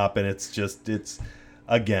off the top, and it's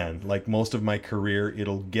again, like most of my career,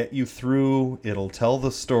 it'll get you through, it'll tell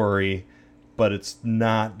the story, but it's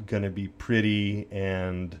not going to be pretty,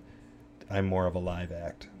 and I'm more of a live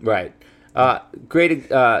act. Right.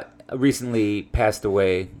 Great. Recently passed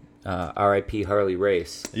away. R.I.P. Harley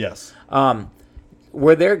Race. Yes.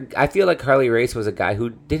 Were there? I feel like Harley Race was a guy who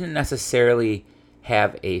didn't necessarily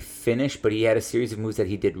have a finish, but he had a series of moves that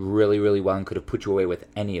he did really, really well and could have put you away with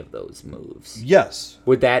any of those moves. Yes.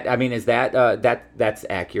 Would that? I mean, is that that's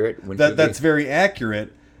accurate? That's very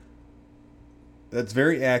accurate. That's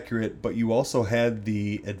very accurate, but you also had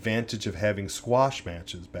the advantage of having squash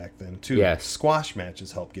matches back then, too. Yes. Squash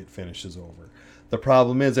matches help get finishes over. The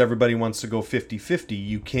problem is everybody wants to go 50-50.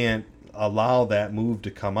 You can't allow that move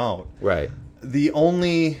to come out. Right. The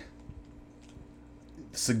only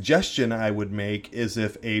suggestion I would make is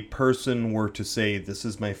if a person were to say, this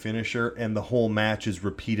is my finisher, and the whole match is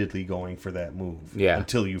repeatedly going for that move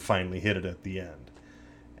until you finally hit it at the end.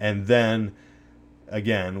 And then,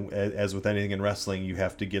 again, as with anything in wrestling, you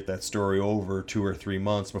have to get that story over 2 or 3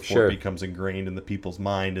 months before it becomes ingrained in the people's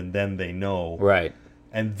mind, and then they know. Right.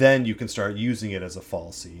 And then you can start using it as a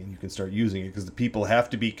falsie, and you can start using it because the people have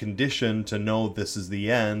to be conditioned to know this is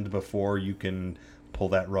the end before you can pull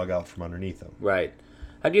that rug out from underneath them. Right.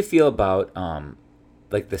 How do you feel about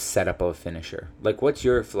like the setup of a finisher? Like, what's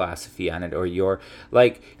your philosophy on it, or your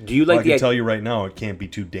Do you like? I can tell you right now, it can't be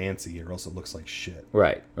too dancey, or else it looks like shit.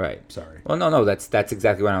 Right. Right. Sorry. Well, no. That's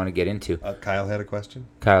exactly what I want to get into. Kyle had a question.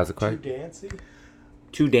 Kyle's a question. Dancy?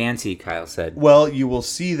 Too dancy, Kyle said. Well, you will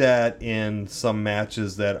see that in some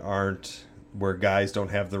matches that aren't where guys don't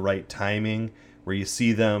have the right timing, where you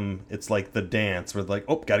see them, it's like the dance, where like,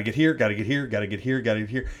 oh, gotta get here, gotta get here, gotta get here, gotta get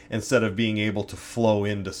here, instead of being able to flow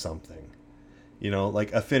into something. You know,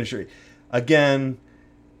 like a finisher. Again,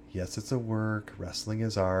 yes, it's a work, wrestling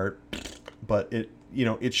is art, but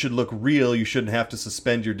it should look real. You shouldn't have to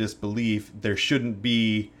suspend your disbelief. There shouldn't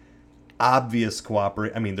be obvious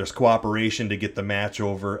cooperation. I mean, there's cooperation to get the match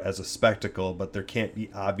over as a spectacle, but there can't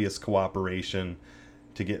be obvious cooperation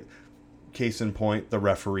to get, case in point, the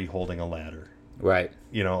referee holding a ladder. Right.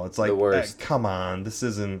 You know, it's like, The worst. Come on, this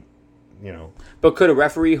isn't, But could a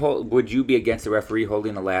referee would you be against a referee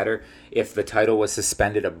holding a ladder if the title was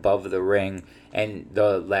suspended above the ring and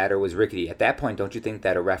the ladder was rickety? At that point, don't you think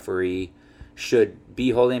that a referee should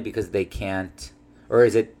be holding it because they can't? Or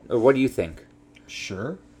what do you think?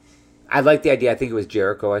 Sure. I like the idea. I think it was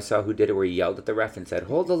Jericho I saw who did it, where he yelled at the ref and said,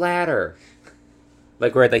 "Hold the ladder."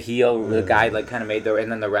 Like where the guy kind of made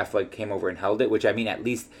and then the ref came over and held it, which I mean at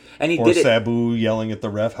least, and he did it. Or Sabu yelling at the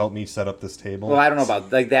ref, "Help me set up this table." Well, I don't know about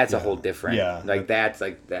that's a whole different. Yeah.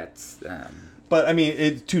 That's. But I mean,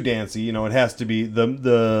 it's too dancey. It has to be the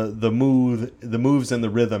moves and the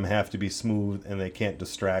rhythm have to be smooth, and they can't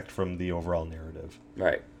distract from the overall narrative.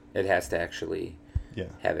 Right. It has to actually Yeah.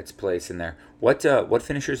 have its place in there. What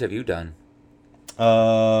finishers have you done?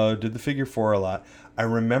 Did the figure 4 a lot. I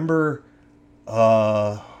remember,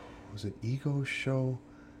 was it Ego show?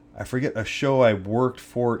 I forget, a show I worked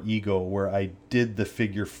for Ego where I did the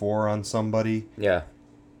figure 4 on somebody. Yeah.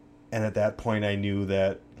 And at that point I knew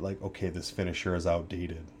that, okay, this finisher is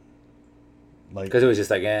outdated. Because it was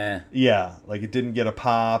just eh. Yeah, it didn't get a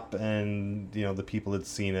pop, and, the people had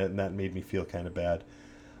seen it, and that made me feel kind of bad.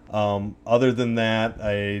 Other than that,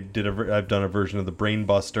 I've done a version of the Brain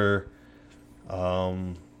Buster.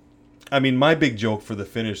 I mean, my big joke for the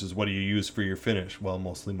finish is, what do you use for your finish? Well,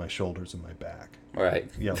 mostly my shoulders and my back. Right.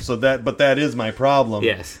 Yeah. So that is my problem.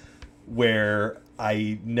 Yes. Where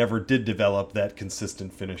I never did develop that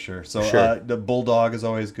consistent finisher. So Sure. The Bulldog is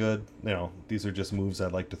always good. These are just moves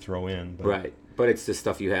I'd like to throw in. But, Right. But it's the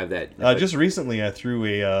stuff you have that. just recently, I threw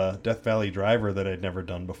a Death Valley Driver that I'd never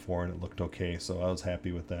done before, and it looked okay. So I was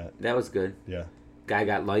happy with that. That was good. Yeah. Guy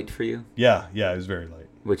got light for you, Yeah. It was very light.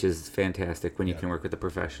 which is fantastic when you can work with a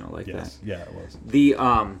professional like Yes. that. Yeah, it was. The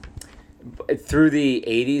through the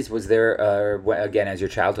 80s, was there again, as your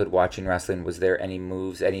childhood watching wrestling, was there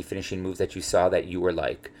any finishing moves that you saw that you were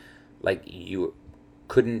like you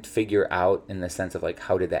couldn't figure out, in the sense of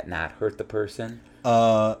how did that not hurt the person?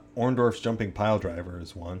 Orndorff's jumping pile driver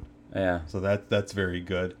is one. Yeah. So that's very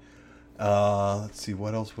good. Let's see,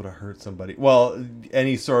 what else would have hurt somebody? Well,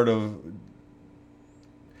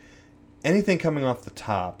 anything coming off the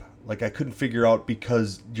top, like I couldn't figure out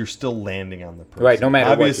because you're still landing on the person. Right, no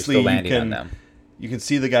matter Obviously, what, you're still landing on them. You can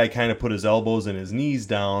see the guy kind of put his elbows and his knees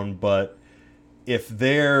down, but if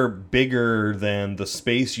they're bigger than the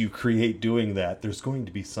space you create doing that, there's going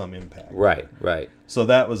to be some impact. Right. So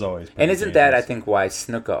that was always pretty And isn't that, I dangerous. think, why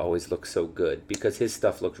Snuka always looks so good? Because his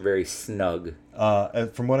stuff looked very snug.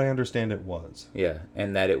 From what I understand, it was. Yeah,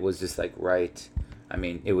 and that it was just like right. I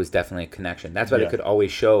mean, it was definitely a connection. That's why they Yeah. could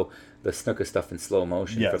always show the Snuka stuff in slow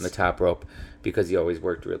motion Yes. from the top rope, because he always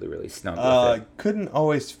worked really, really snug with it. Couldn't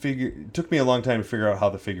always figure. It took me a long time to figure out how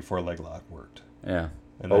the figure 4 leg lock worked. Yeah.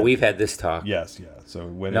 And Well, then- we've had this talk. Yes, yeah. So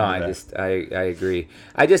when No, I agree.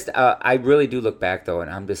 I really do look back though, and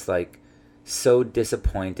I'm just like so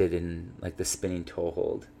disappointed in like the spinning toe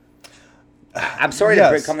hold. I'm sorry to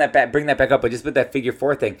Yes. bring that back up, but just with that figure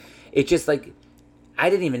 4 thing, it just like I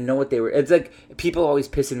didn't even know what they were. It's like people always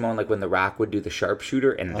piss and moan like when The Rock would do the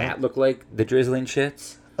sharpshooter, and that looked like the drizzling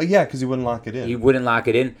shits. Oh yeah, because he wouldn't lock it in. He wouldn't lock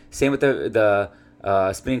it in. Same with the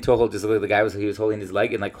spinning toe hold. Just looked like the guy he was holding his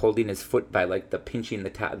leg and like holding his foot by like the pinching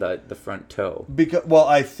the front toe. Because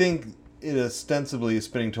I think it ostensibly a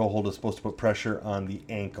spinning toe hold is supposed to put pressure on the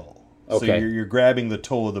ankle. So Okay. you're grabbing the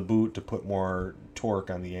toe of the boot to put more torque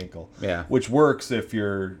on the ankle. Yeah. Which works if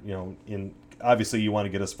you're obviously you want to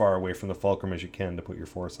get as far away from the fulcrum as you can to put your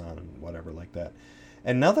force on and whatever like that.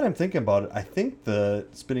 And now that I'm thinking about it, I think the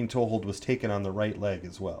spinning toe hold was taken on the right leg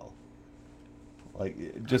as well. Like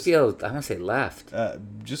I want to say left.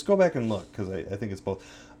 just go back and look because I think it's both.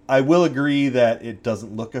 I will agree that it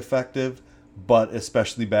doesn't look effective, but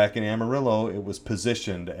especially back in Amarillo, it was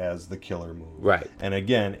positioned as the killer move. Right. And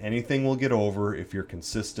again, anything will get over if you're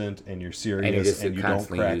consistent and you're serious just and you don't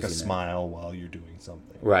constantly crack a using it. smile while you're doing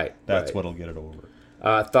something. Right. That's right. what'll get it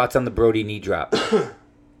over. Thoughts on the Brody knee drop?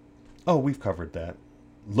 Oh, we've covered that.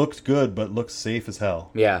 Looked good, but looked safe as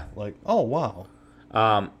hell. Yeah. Like, oh, wow.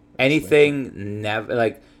 Anything never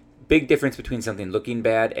like big difference between something looking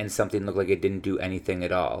bad and something looked like it didn't do anything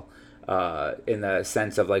at all. In the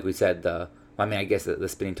sense of like we said, I guess the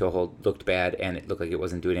spinning toe hold looked bad and it looked like it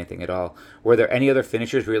wasn't doing anything at all. Were there any other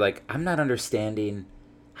finishers where you're like, I'm not understanding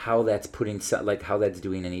how that's how that's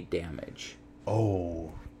doing any damage?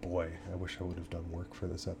 Oh, boy. I wish I would have done work for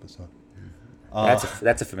this episode.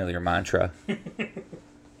 That's a familiar mantra.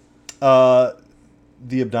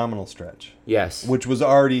 The abdominal stretch. Yes. Which was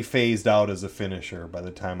already phased out as a finisher by the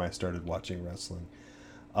time I started watching wrestling.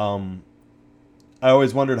 I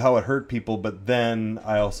always wondered how it hurt people, but then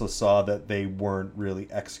I also saw that they weren't really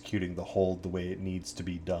executing the hold the way it needs to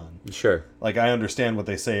be done. Sure. Like, I understand what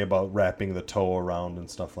they say about wrapping the toe around and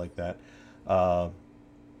stuff like that.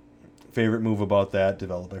 Favorite move about that,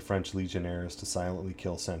 developed by French legionnaires to silently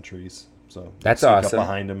kill sentries. So That's sneak awesome. up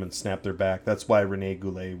behind them and snap their back. That's why Rene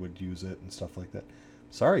Goulet would use it and stuff like that.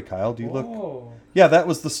 Sorry, Kyle. Do you look? Oh, Yeah, that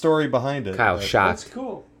was the story behind it. Kyle, Like, that's shocked.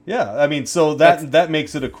 cool. Yeah, I mean, so that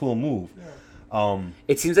makes it a cool move.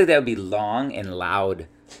 It seems like that would be long and loud.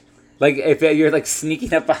 Like if you're like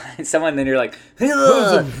sneaking up behind someone, then you're like,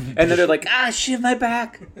 "Ugh," and then they're like, shit, my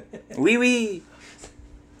back, wee wee.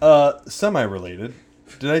 Semi-related.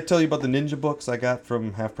 Did I tell you about the ninja books I got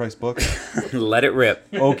from Half Price Books? Let it rip.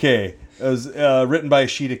 Okay. It was written by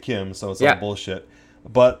Ashita Kim, so it's Yeah. all bullshit.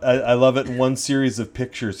 But I love it. In one series of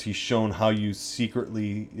pictures, he's shown how you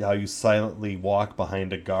silently walk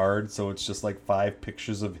behind a guard. So it's just like 5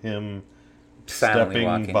 pictures of him Silently stepping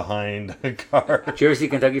walking. behind a guard. Did you ever see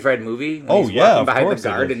Kentucky Fried Movie? When Oh, he's yeah, walking of behind course the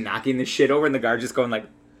I guard did. and knocking the shit over, and the guard just going like,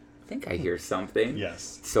 I think I hear something.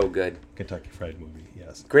 Yes. So good. Kentucky Fried Movie,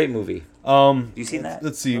 yes. Great movie. You seen that?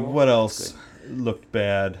 Let's see, what else looked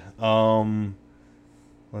bad?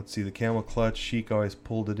 Let's see, the camel clutch, Sheik always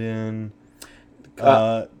pulled it in.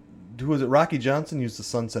 Who was it? Rocky Johnson used the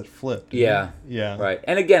sunset flip. didn't Yeah. he? Yeah. Right.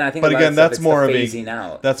 And again, I think But a lot again, of stuff, that's it's more the of phasing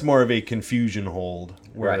out. that's more of a confusion hold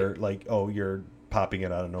where Right. like, oh, you're popping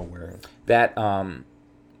it out of nowhere. That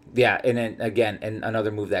yeah, and then again, and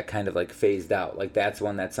another move that kind of like phased out. Like that's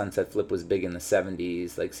one that sunset flip was big in the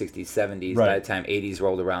 70s, like 60s, 70s. By Right. the time 80s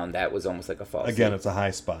rolled around, that was almost like a false. Again, it's a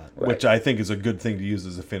high spot, Right. which I think is a good thing to use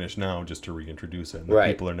as a finish now, just to reintroduce it. And Right.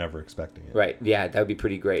 people are never expecting it. Right. Yeah, that would be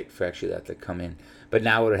pretty great for actually that to come in. But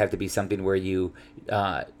now it would have to be something where you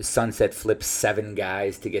sunset flip 7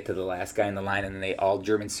 guys to get to the last guy in the line, and then they all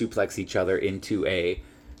German suplex each other into a.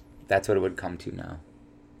 That's what it would come to now,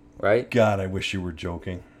 right? God, I wish you were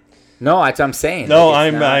joking. No, that's what I'm saying. No, Like,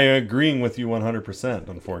 it's I'm not- agreeing with you 100%.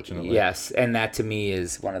 Unfortunately. Yes, and that to me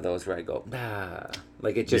is one of those where I go,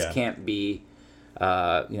 like it just Yeah. can't be.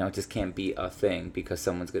 It just can't be a thing because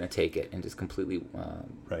someone's going to take it and just completely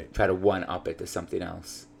Right. try to one-up it to something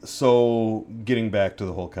else. So, getting back to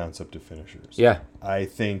the whole concept of finishers. Yeah. I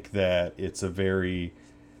think that it's a very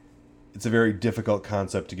difficult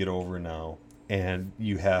concept to get over now, and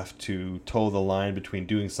you have to toe the line between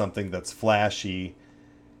doing something that's flashy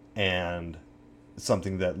and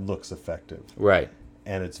something that looks effective. Right.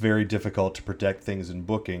 And it's very difficult to protect things in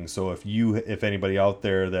booking. So if anybody out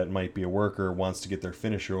there that might be a worker wants to get their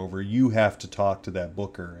finisher over, you have to talk to that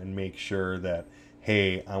booker and make sure that,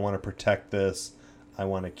 hey, I want to protect this. I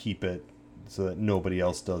want to keep it so that nobody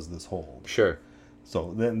else does this hold. Sure.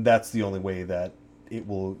 So then that's the only way that it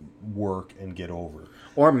will work and get over.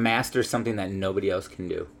 Or master something that nobody else can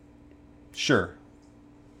do. Sure.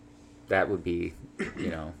 That would be,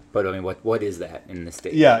 But I mean, what is that in the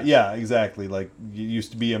state? Yeah, exactly. Like, it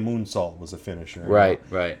used to be a moonsault was a finisher. Right.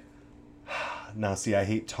 Now, see, I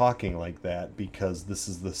hate talking like that because this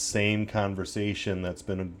is the same conversation that's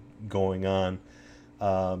been going on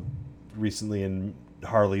recently in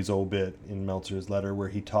Harley's obit in Meltzer's letter, where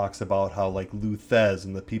he talks about how, like, Lou Thez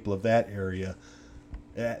and the people of that era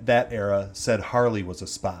said Harley was a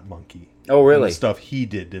spot monkey. Oh, really? And the stuff he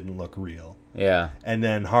didn't look real. Yeah. And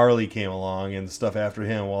then Harley came along and the stuff after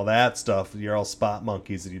him. Well, that stuff, you're all spot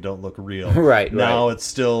monkeys and you don't look real. Right. Now it's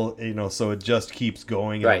still, so it just keeps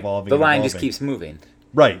going and evolving. The line just keeps moving.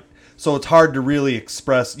 Right. So it's hard to really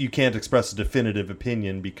you can't express a definitive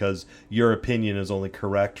opinion because your opinion is only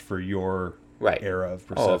correct for your era of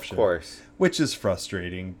perception. Oh, of course. Which is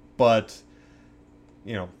frustrating, but,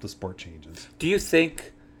 the sport changes. Do you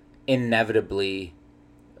think inevitably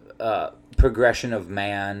progression of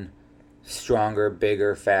man, stronger,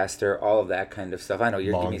 bigger, faster, all of that kind of stuff? I know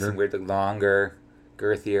you're giving me some weird, longer,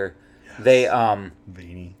 girthier. Yes. They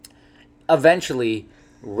veiny. Eventually,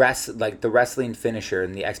 the wrestling finisher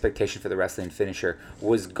and the expectation for the wrestling finisher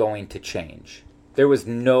was going to change. There was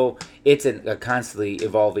it's a constantly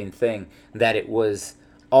evolving thing that it was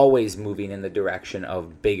always moving in the direction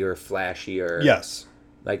of bigger, flashier. Yes.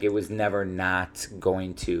 Like, it was never not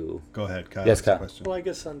going to. Go ahead, Kyle. Yes, Kyle. Well, I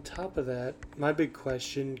guess on top of that, my big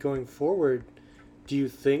question going forward, do you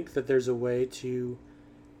think that there's a way to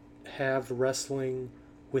have wrestling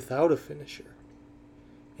without a finisher?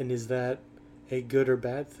 And is that a good or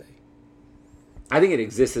bad thing? I think it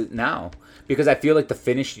exists now because I feel like the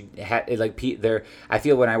finish, I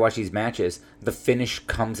feel when I watch these matches, the finish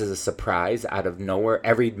comes as a surprise out of nowhere.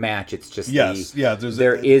 Every match, it's just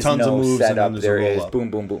there is tons no of moves setup. and There is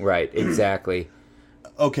boom, boom, boom. Right, exactly.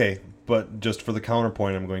 Okay, but just for the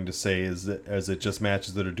counterpoint, I'm going to say is it just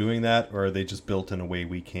matches that are doing that, or are they just built in a way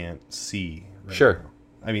we can't see? Right sure. Now?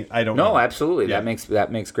 I mean, I don't know. No, absolutely. Yeah.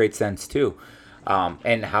 That makes great sense too.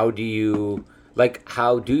 And how do you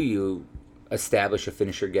establish a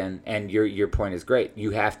finisher again? And your point is great.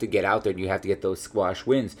 You have to get out there and you have to get those squash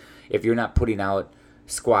wins. If you're not putting out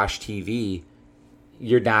squash TV,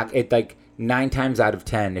 you're not. It, like 9 times out of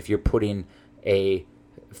 10, if you're putting a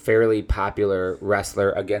fairly popular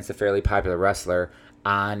wrestler against a fairly popular wrestler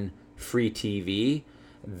on free TV,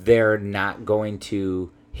 they're not going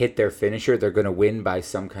to hit their finisher. They're going to win by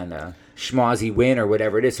some kind of schmozzy win or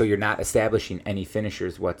whatever it is. So you're not establishing any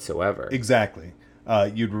finishers whatsoever. Exactly.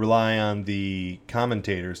 You'd rely on the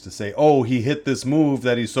commentators to say, oh, he hit this move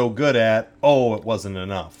that he's so good at. Oh, it wasn't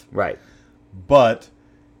enough. Right. But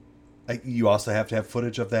you also have to have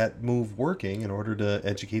footage of that move working in order to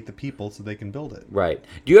educate the people so they can build it. Right.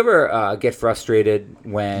 Do you ever get frustrated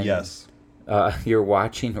when Yes. You're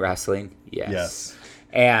watching wrestling? Yes.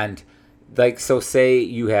 And, so say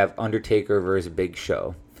you have Undertaker versus Big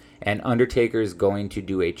Show. And Undertaker's going to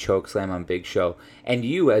do a chokeslam on Big Show. And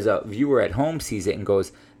you, as a viewer at home, sees it and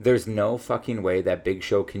goes, there's no fucking way that Big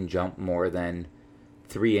Show can jump more than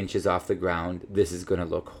 3 inches off the ground. This is going to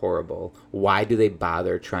look horrible. Why do they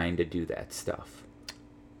bother trying to do that stuff?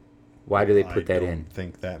 Why do they put that in? I don't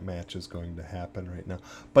think that match is going to happen right now.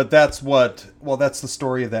 But that's the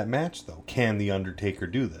story of that match, though. Can The Undertaker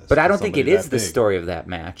do this? But I don't think it is the story of that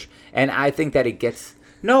match. And I think that it gets...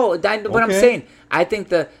 No, what I'm saying, I think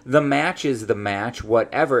the match is the match,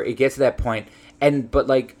 whatever. It gets to that point.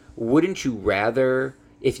 But wouldn't you rather,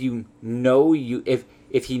 if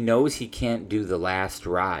he knows he can't do the last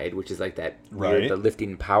ride, which is like that weird, the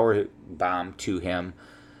lifting power bomb to him,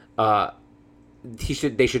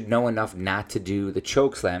 they should know enough not to do the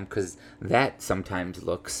chokeslam, because that sometimes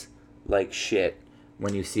looks like shit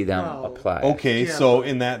when you see them apply. Okay, so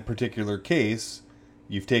in that particular case,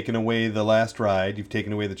 you've taken away the last ride, you've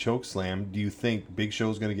taken away the chokeslam. Do you think Big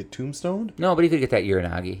Show's going to get tombstoned? No, but he could get that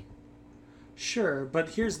Uranagi. Sure, but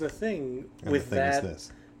here's the thing And with the thing is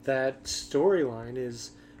this. that storyline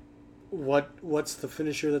is what's the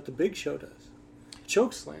finisher that the Big Show does?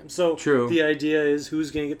 Choke slam. So True. the idea is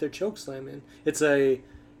who's going to get their choke slam in.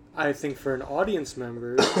 I think for an audience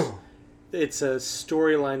member, it's a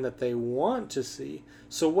storyline that they want to see.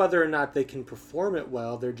 So whether or not they can perform it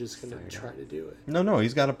well, they're just going to try to do it. No,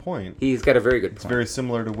 he's got a point. He's got a very good point. It's very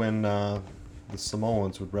similar to when the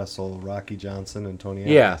Samoans would wrestle Rocky Johnson and Tony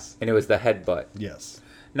Atlas. Yeah, and it was the headbutt. Yes.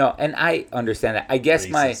 No, and I understand that. I guess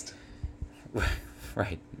Racist.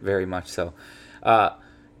 right, very much so.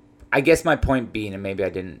 I guess my point being, and maybe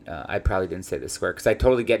I probably didn't say this square, because I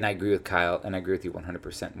totally get and I agree with Kyle, and I agree with you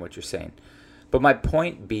 100% in what you're saying. But my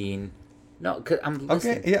point being, no, because I'm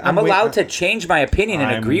listening. Okay, yeah, I'm allowed to change my opinion and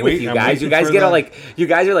I'm agree with you I'm guys. You waiting guys for get the- all like, you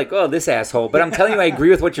guys are like, oh, this asshole. But I'm telling you, I agree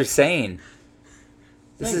with what you're saying.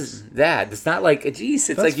 This is that. It's not like, geez,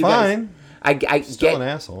 it's That's like you fine. guys. I Still get an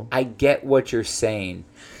asshole. I get what you're saying,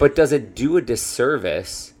 but does it do a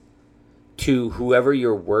disservice to whoever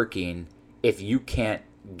you're working if you can't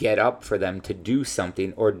get up for them to do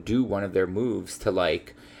something or do one of their moves to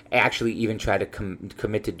like actually even try to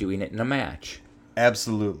commit to doing it in a match?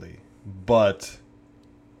 Absolutely. But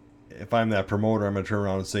if I'm that promoter, I'm going to turn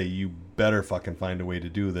around and say, you better fucking find a way to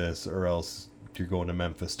do this or else you're going to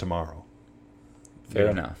Memphis tomorrow. Fair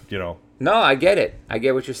enough. You know. No, I get it. I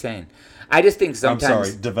get what you're saying. I just think sometimes... I'm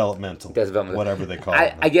sorry, developmental. Whatever they call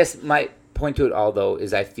it. I guess my point to it all, though,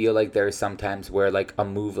 is I feel like there are some times where, like, a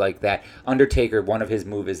move like that... Undertaker, one of his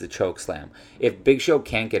moves is the choke slam. If Big Show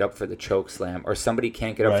can't get up for the choke slam, or somebody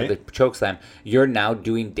can't get up for the choke slam, you're now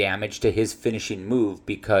doing damage to his finishing move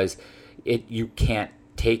because you can't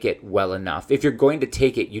take it well enough. If you're going to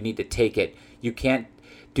take it, you need to take it. You can't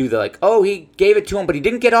do the like, oh, he gave it to him, but he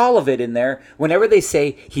didn't get all of it in there. Whenever they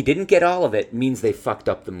say he didn't get all of it, means they fucked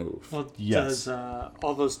up the move. Well, Yes. does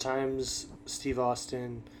all those times Steve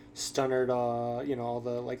Austin stunnered, all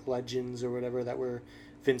the like legends or whatever that were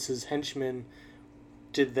Vince's henchmen,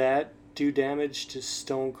 did that do damage to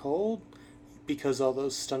Stone Cold because all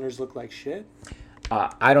those stunners look like shit?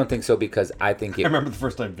 I don't think so because I think it. I remember the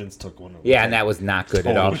first time Vince took one. Yeah, and that was not good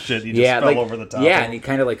at all. Oh shit! He just fell over the top. Yeah, and he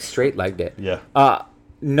kind of like straight legged it. Yeah.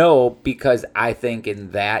 No, because I think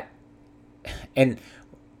in that, and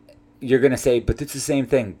you're gonna say, but it's the same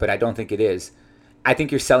thing. But I don't think it is. I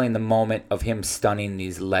think you're selling the moment of him stunning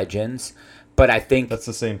these legends, but I think That's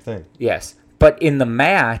the same thing. yes. But in the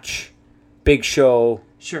match, Big Show,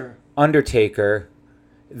 Sure. Undertaker,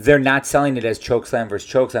 they're not selling it as chokeslam versus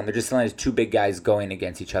chokeslam. They're just selling it as two big guys going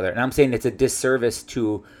against each other. And I'm saying it's a disservice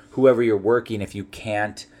to whoever you're working if you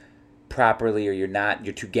can't properly or you're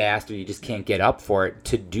too gassed or you just can't get up for it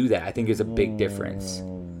to do that. I think there's a big difference.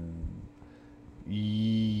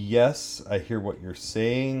 Yes, I hear what you're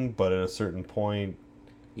saying, but at a certain point,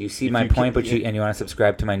 You see If my you point, can- but you want to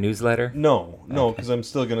subscribe to my newsletter? no, because I'm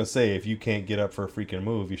still gonna say if you can't get up for a freaking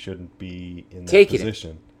move, you shouldn't be in that Taking it.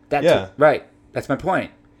 position. That's Yeah. right. That's my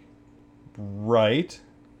point. Right.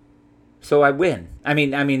 So I win. I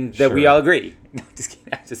mean that we Sure. all agree.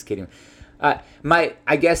 Just kidding.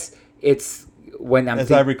 I guess it's when I'm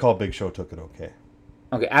As I recall, Big Show took it okay.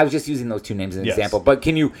 okay. I was just using those two names as an Yes. example. But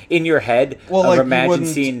can you, in your head, Well, like, you imagine wouldn't-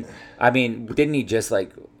 seeing? I mean, didn't they just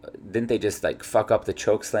like fuck up the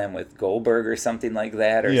choke slam with Goldberg or something like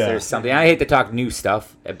that? Or Yeah. there's something. I hate to talk new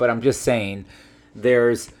stuff, but I'm just saying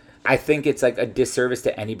I think it's like a disservice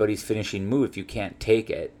to anybody's finishing move if you can't take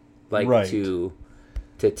it, like Right. to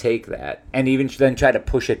take that, and even then try to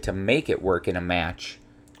push it to make it work in a match.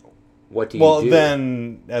 What do you Well, do?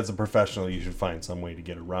 then, as a professional, you should find some way to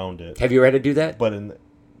get around it. Have you ever had to do that? But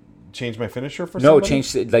change my finisher for No, somebody?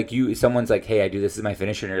 change like someone's like, hey, I do this as my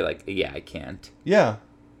finisher, and you're like, yeah, I can't. Yeah,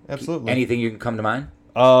 absolutely. Anything you can come to mind?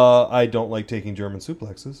 I don't like taking German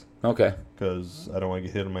suplexes Okay. because I don't want to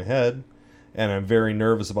get hit in my head, and I'm very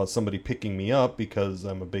nervous about somebody picking me up because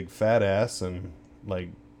I'm a big fat ass and like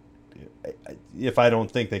if I don't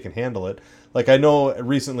think they can handle it. Like I know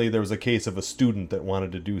recently there was a case of a student that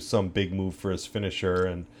wanted to do some big move for his finisher,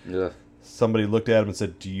 and Ugh. somebody looked at him and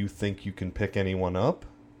said, "Do you think you can pick anyone up?"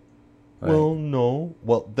 Right. Well, no.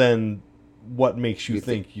 Well, then what makes you You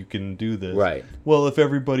think you can do this? Right. Well, if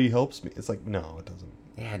everybody helps me. It's like, no, it doesn't.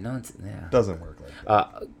 Yeah, no, it's yeah. It doesn't work like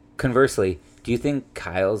that. Conversely, do you think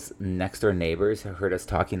Kyle's next door neighbors have heard us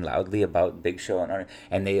talking loudly about Big Show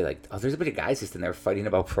and they like, oh, there's a bit of guys just in there fighting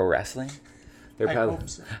about pro wrestling? They're I probably. hope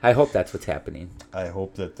so. I hope that's what's happening. I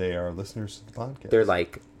hope that they are listeners to the podcast. They're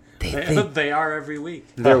like, they think They are every week.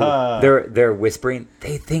 they're whispering.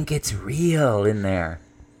 They think it's real in there.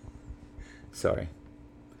 Sorry.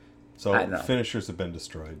 So I know. finishers have been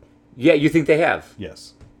destroyed. Yeah, you think they have?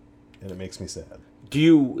 Yes. And it makes me sad.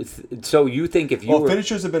 So you think if you Well, were...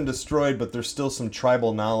 finishers have been destroyed, but there's still some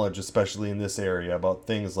tribal knowledge, especially in this area, about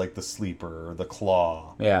things like the sleeper or the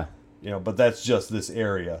claw. Yeah. But that's just this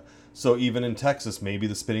area. So even in Texas, maybe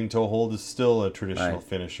the spinning toe hold is still a traditional Right.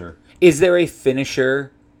 finisher. Is there a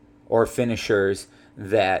finisher or finishers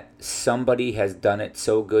that somebody has done it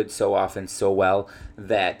so good, so often, so well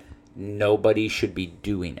that nobody should be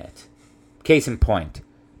doing it? Case in point.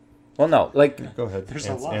 Well, no, like... Go ahead. There's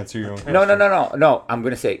a lot. Answer your own question. No. I'm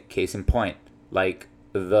going to say case in point. Like,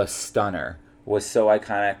 the stunner was so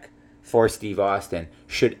iconic for Steve Austin.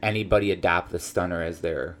 Should anybody adopt the stunner as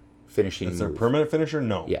their finishing Is there a move? permanent finisher?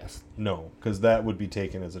 No. Yes. No, because that would be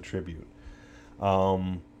taken as a tribute. A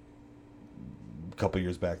couple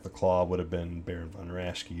years back, the claw would have been Baron von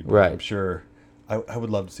Raschke. But Right. I'm sure I would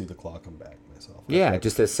love to see the claw come back myself. Yeah,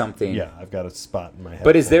 just as something. Yeah, I've got a spot in my head.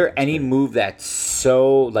 But is for there it. any move that's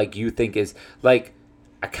so, like, you think is, like,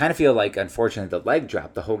 I kind of feel like, unfortunately, the leg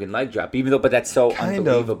drop, the Hogan leg drop, even though, but that's so Kind of,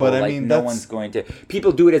 unbelievable. but I like, mean, no that's- one's going to.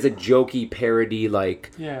 People do it as a jokey parody,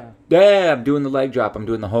 like, Yeah. yeah, I'm doing the leg drop, I'm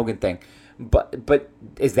doing the Hogan thing. But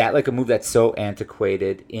is that like a move that's so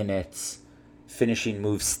antiquated in its finishing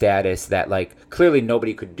move status that, like, clearly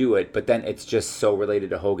nobody could do it, but then it's just so related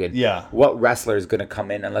to Hogan? Yeah. What wrestler is going to come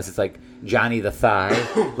in unless it's like Johnny the Thigh,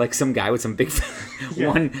 like some guy with some big,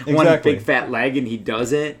 one exactly. big fat leg, and he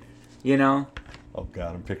does it, you know? Oh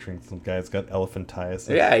god, I'm picturing some guy that's got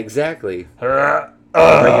elephantiasis. Yeah, exactly.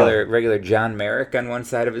 Regular John Merrick on one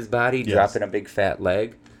side of his body, Yes. dropping a big fat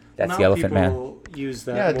leg. That's Now the Elephant Man. people use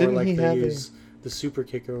that Yeah, more didn't like he they have use the super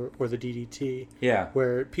kick or the DDT. Yeah.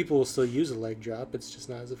 Where people will still use a leg drop. It's just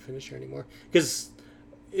not as a finisher anymore. Because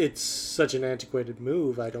it's such an antiquated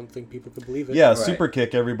move, I don't think people could believe it. Yeah, Right. super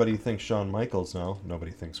kick. Everybody thinks Shawn Michaels now.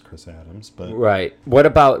 Nobody thinks Chris Adams. But Right. What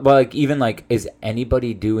about, well, like, even, like, is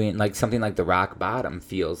anybody doing, like, something like the rock bottom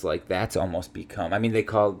feels like that's almost become, I mean, they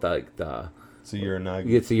call it, like, so you're a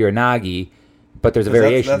Nagi. it's the Uranagi, but there's a 'Cause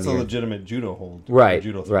variation. That's a here. legitimate judo hold. Right,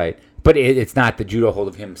 Judo throw. right. But it's not the judo hold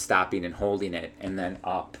of him stopping and holding it and then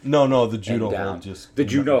up. No, the judo and down. hold just The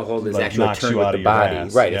judo hold is like, actual knocks turn you with out the of your body.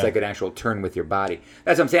 ass. Right, Yeah. it's like an actual turn with your body.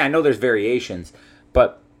 That's what I'm saying. I know there's variations,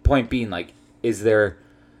 but point being, like, is there,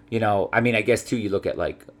 I mean, I guess, too, you look at,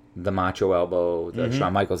 like, the Macho elbow, the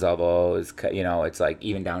Shawn Michaels elbow, is, it's like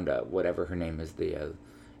even down to whatever her name is, the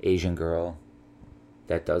Asian girl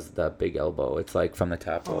that does the big elbow. It's like from the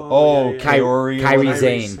top rope. Oh, yeah. Kaori. or Kyrie whatever.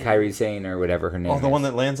 Zane, Kyrie Zane, or whatever her name is. Oh, the one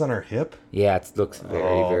that lands on her hip. Yeah, it looks very,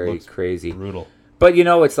 Oh, very looks crazy. Brutal. But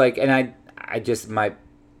it's like, and I just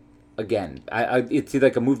it's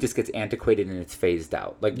like a move just gets antiquated and it's phased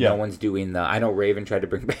out. Like Yeah. no one's doing I know Raven tried to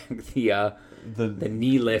bring back the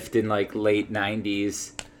knee lift in like late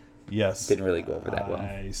 '90s. Yes. Didn't really go over that well.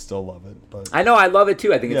 I still love it, but I know, I love it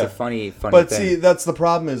too. I think it's Yeah. a funny But thing. see, that's the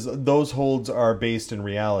problem is those holds are based in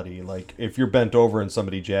reality. Like if you're bent over and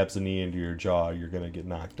somebody jabs a knee into your jaw, you're going to get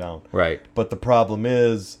knocked down. Right. But the problem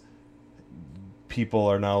is people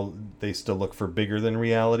are now, they still look for bigger than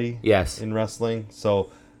reality Yes. in wrestling. So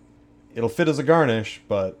it'll fit as a garnish,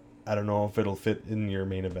 but I don't know if it'll fit in your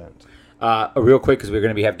main event. Real quick, because we're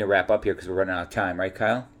going to be having to wrap up here because we're running out of time, right,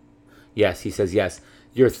 Kyle? Yes, he says yes.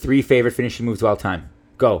 Your 3 favorite finishing moves of all time.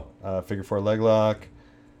 Go. Figure 4 leg lock,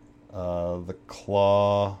 the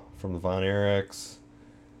claw from the Von Erichs,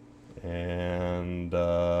 and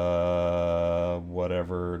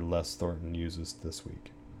whatever Les Thornton uses this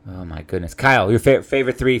week. Oh my goodness, Kyle, your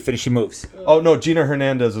favorite 3 finishing moves. Oh no, Gina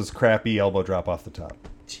Hernandez's crappy elbow drop off the top.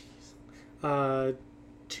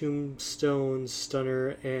 Tombstone, Stunner,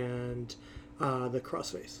 and the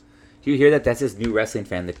crossface. Do you hear that? That's his new wrestling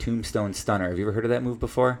fan, the Tombstone Stunner. Have you ever heard of that move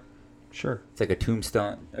before? Sure. It's like a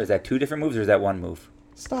tombstone. Or is that 2 different moves, or is that 1 move?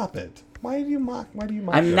 Stop it. Why do you mock?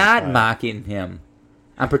 I'm Joe not Kyle? mocking him.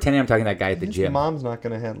 I'm pretending I'm talking to that guy at the His gym. mom's not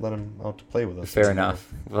going to let him out to play with us. Fair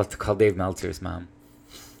enough. We'll have to call Dave Meltzer's mom.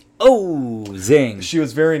 Oh, zing. She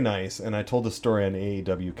was very nice, and I told a story on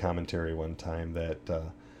AEW commentary one time that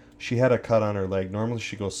she had a cut on her leg. Normally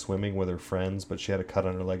she goes swimming with her friends, but she had a cut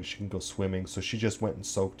on her leg. She can go swimming, so she just went and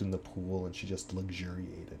soaked in the pool, and she just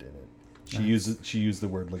luxuriated in it. She used the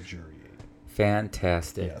word luxuriate.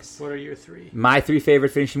 Fantastic. Yes. What are your 3? My 3 favorite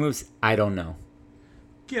finishing moves? I don't know.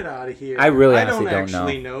 Get out of here. I really I honestly don't don't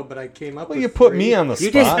actually know, but I came up Well, with you put 3. me on the You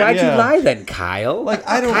spot. just why'd yeah. you lie then, Kyle? Like,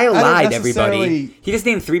 Kyle I don't lied, necessarily- everybody. He just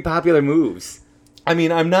named 3 popular moves. I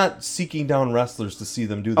mean, I'm not seeking down wrestlers to see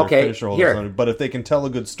them do their Okay, finisher here. holders, but if they can tell a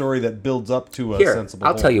good story that builds up to a Here, sensible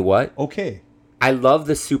I'll hold. tell you what. Okay. I love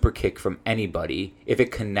the super kick from anybody if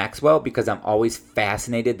it connects well, because I'm always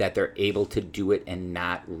fascinated that they're able to do it and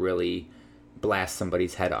not really blast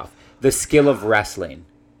somebody's head off. The skill of wrestling.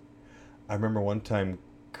 I remember one time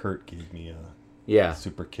Kurt gave me Yeah.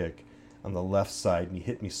 super kick on the left side, and he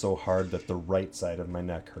hit me so hard that the right side of my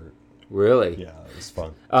neck hurt. Really? Yeah, it was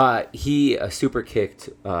fun. He super kicked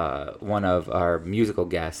one of our musical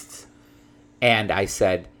guests, and I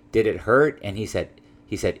said, "Did it hurt?" And he said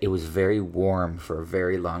it was very warm for a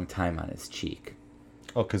very long time on his cheek.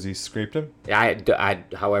 Oh, because he scraped him?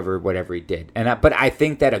 However, whatever he did, but I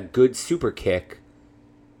think that a good super kick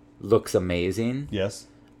looks amazing. Yes.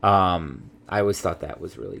 I always thought that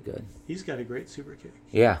was really good. He's got a great super kick.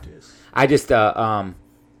 Yeah. Yes. I just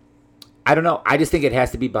I don't know. I just think it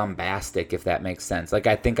has to be bombastic, if that makes sense. Like,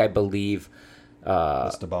 I believe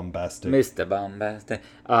Mr. Bombastic. Mr. Bombastic.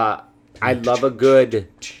 I love a good.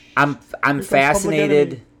 I'm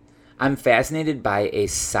fascinated. I'm fascinated by a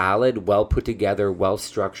solid, well put together, well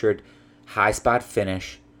structured, high spot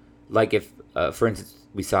finish. Like if, for instance,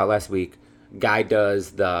 we saw it last week. Guy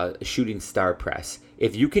does the shooting star press.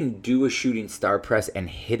 If you can do a shooting star press and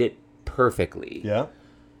hit it perfectly, Yeah.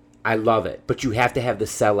 I love it. But you have to have the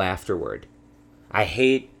sell afterward. I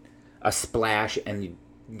hate a splash and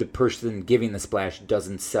the person giving the splash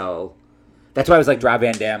doesn't sell. That's why I was like Rob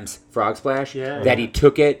Van Dam's frog splash. Yeah. That he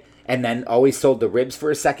took it and then always sold the ribs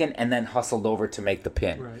for a second and then hustled over to make the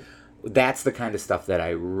pin. Right. That's the kind of stuff that I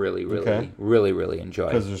really enjoy.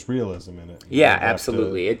 Because there's realism in it. Yeah,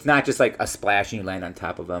 absolutely. It's not just like a splash and you land on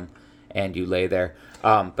top of them and you lay there.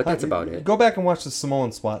 But that's about it. Go back and watch the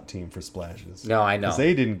Samoan SWAT team for splashes. No, I know. Because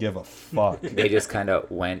they didn't give a fuck. They just kind of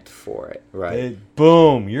went for it, right?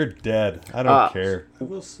 Boom, you're dead. I don't care. I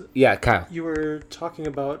will say, Yeah, Kyle. you were talking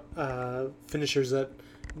about finishers that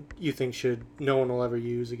you think no one will ever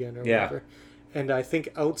use again or Yeah. whatever. And I think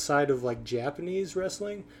outside of like Japanese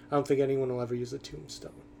wrestling, I don't think anyone will ever use a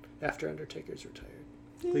tombstone after Undertaker's retired.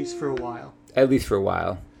 At least for a while. At least for a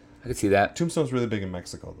while. I could see that. Tombstone's really big in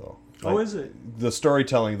Mexico, though. Oh, is it? The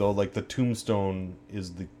storytelling, though, like the tombstone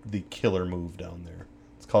is the killer move down there.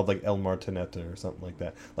 It's called like El Martinete or something like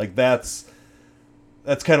that. Like that's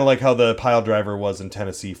kind of like how the pile driver was in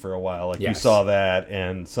Tennessee for a while. Like you Yes. saw that,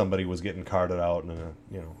 and somebody was getting carted out in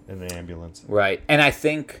an ambulance. Right. And I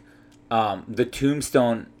think the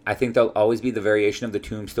tombstone, I think there'll always be the variation of the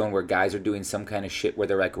tombstone where guys are doing some kind of shit where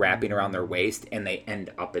they're like wrapping around their waist and they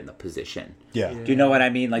end up in the position. Yeah. Do you know what I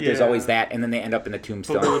mean? Like there's Yeah. always that and then they end up in the But will it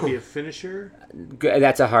tombstone. be a finisher?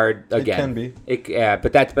 That's a hard, again. can be.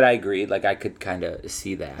 But I agree. Like I could kind of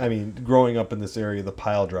see that. I mean, growing up in this area, the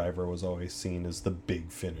pile driver was always seen as the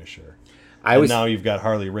big finisher. I And was now you've got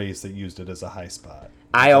Harley Race that used it as a high spot.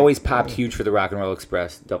 I always popped huge for the Rock and Roll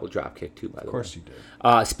Express double drop kick too, by the way. Of course you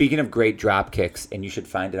did. Speaking of great drop kicks, and you should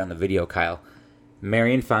find it on the video, Kyle.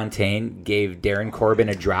 Marion Fontaine gave Darren Corbin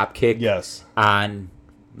a drop kick Yes. on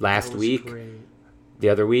That last was week, great. the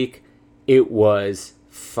other week. It was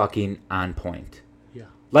fucking on point. Yeah.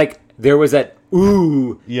 Like there was that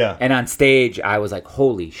ooh, Yeah. and on stage I was like,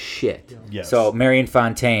 holy shit. Yes. So Marion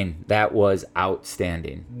Fontaine, that was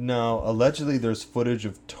outstanding. Now, allegedly, there's footage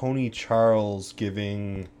of Tony Charles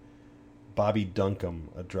giving Bobby Duncombe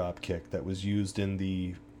a drop kick that was used in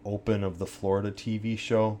the open of the Florida TV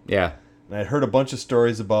show. Yeah. And I'd heard a bunch of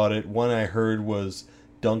stories about it. One I heard was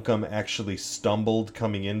Duncombe actually stumbled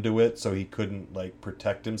coming into it, so he couldn't like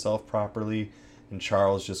protect himself properly, and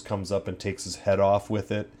Charles just comes up and takes his head off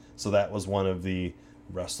with it. So that was one of the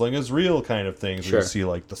wrestling is real kind of things. Sure. Where you see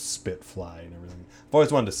like the spit fly and everything. I've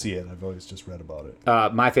always wanted to see it. I've always just read about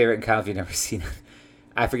it. My favorite, and Kyle, if you've never seen it,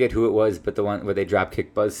 I forget who it was, but the one where they drop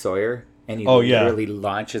kick Buzz Sawyer and he literally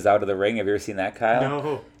launches out of the ring. Have you ever seen that, Kyle?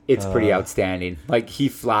 No. It's pretty outstanding. Like he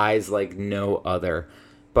flies like no other.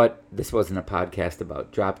 But this wasn't a podcast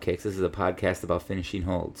about drop kicks. This is a podcast about finishing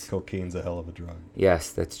holds. Cocaine's a hell of a drug.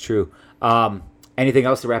 Yes, that's true. Anything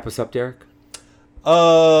else to wrap us up, Derek?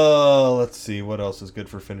 Let's see what else is good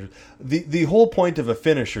for finishers. The whole point of a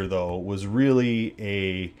finisher, though, was really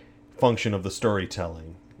a function of the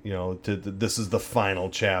storytelling. You know, this is the final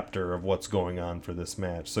chapter of what's going on for this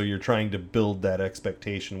match. So you're trying to build that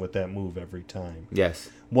expectation with that move every time. Yes.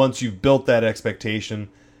 Once you've built that expectation,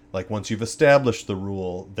 like once you've established the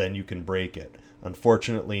rule, then you can break it.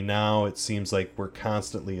 Unfortunately, now it seems like we're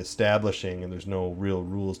constantly establishing and there's no real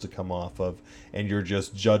rules to come off of, and you're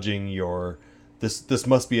just judging your this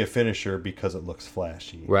must be a finisher because it looks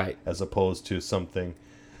flashy. Right. As opposed to something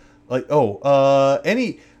like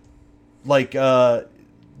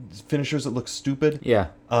finishers that look stupid. Yeah.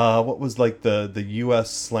 What was like the US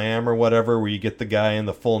Slam or whatever, where you get the guy in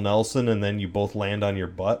the full Nelson and then you both land on your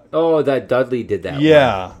butt? Oh, that Dudley did that.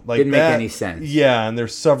 Yeah, one. like Didn't that, make any sense. Yeah, and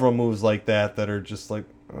there's several moves like that that are just like,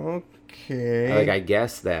 okay. Like I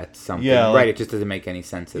guess that's something. Yeah, right. like- It just doesn't make any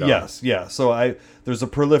sense at all. Yes, yeah. So there's a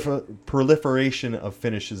proliferation of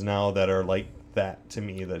finishes now that are like that to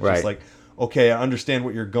me. That's Right. just like, okay, I understand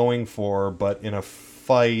what you're going for, but in a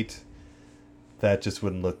fight, that just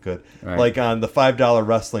wouldn't look good. Right. Like on the $5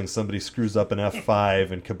 wrestling, somebody screws up an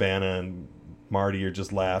F5 and Cabana and Marty are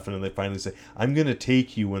just laughing, and they finally say, I'm going to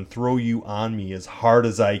take you and throw you on me as hard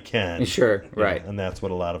as I can. Sure, You know, right. and that's what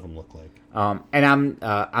a lot of them look like. And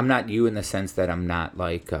I'm not you in the sense that I'm not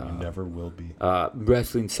like... You never will be.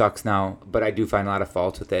 Wrestling sucks now, but I do find a lot of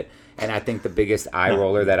faults with it. And I think the biggest eye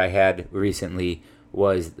roller that I had recently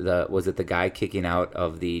was the guy kicking out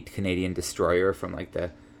of the Canadian Destroyer from like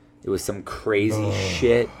it was some crazy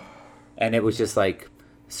shit. And it was just like,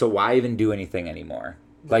 so why even do anything anymore?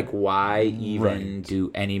 Like, why even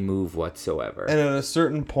do any move whatsoever? And at a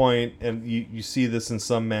certain point, and you see this in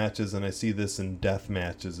some matches, and I see this in death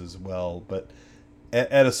matches as well, but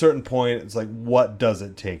at a certain point, it's like, what does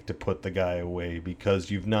it take to put the guy away?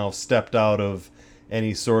 Because you've now stepped out of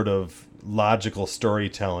any sort of logical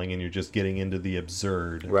storytelling, and you're just getting into the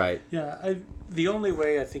absurd. Right. Yeah, the only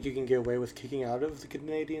way I think you can get away with kicking out of the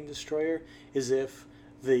Canadian Destroyer is if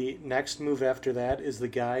the next move after that is the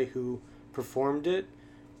guy who performed it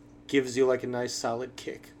gives you like a nice solid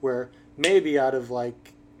kick, where maybe out of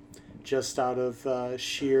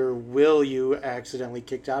sheer will you accidentally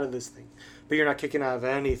kicked out of this thing, but you're not kicking out of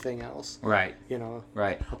anything else. Right. You know.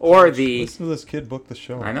 Right. Or the... Listen to this kid book the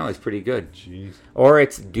show. I know, it's pretty good. Jeez. Or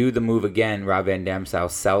it's do the move again, Rob Van Dam style,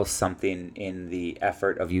 sell something in the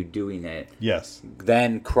effort of you doing it. Yes.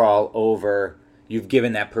 Then crawl over. You've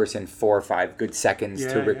given that person 4 or 5 good seconds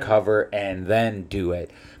to recover and then do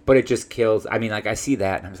it. But it just kills. I mean, like, I see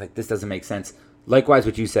that and I was like, this doesn't make sense. Likewise,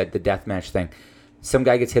 what you said, the deathmatch thing. Some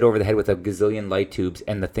guy gets hit over the head with a gazillion light tubes,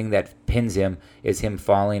 and the thing that pins him is him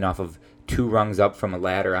falling off of 2 rungs up from a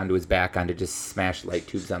ladder onto his back onto just smashed light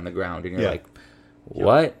tubes on the ground. And you're like,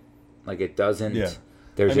 what? Like, it doesn't. Yeah.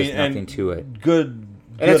 There's just nothing to it. Good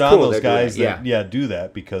And on cool those guys that do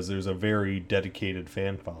that, because there's a very dedicated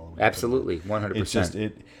fan following. Absolutely, 100%. It's just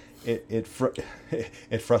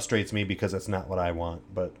it frustrates me because it's not what I want,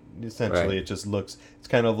 but essentially it just looks, it's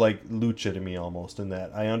kind of like lucha to me almost, in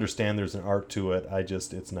that I understand there's an art to it,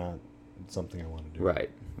 it's not something I want to do.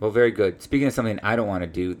 Right. Well, very good. Speaking of something I don't want to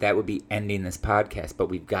do, that would be ending this podcast, but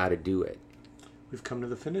we've got to do it. We've come to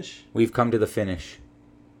the finish. We've come to the finish.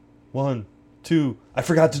 1, 2, I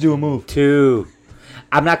forgot to do a move. 2.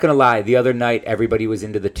 I'm not going to lie. The other night, everybody was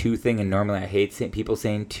into the 2 thing, and normally I hate people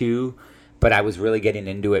saying 2, but I was really getting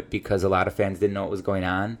into it because a lot of fans didn't know what was going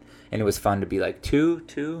on, and it was fun to be like,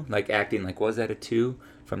 2, like acting like, was that a 2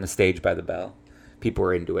 from the stage by the bell? People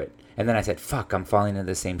were into it. And then I said, fuck, I'm falling into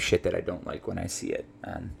the same shit that I don't like when I see it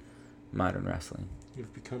on modern wrestling.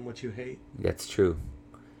 You've become what you hate. That's true.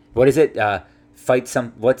 What is it?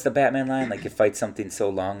 What's the Batman line? Like, you fight something so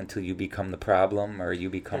long until you become the problem, or you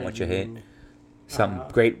become what you hate? Some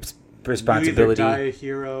great responsibility. You either die a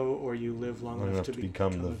hero or you live long enough to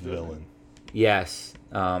become the villain. Yes.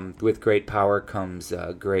 With great power comes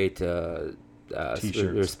great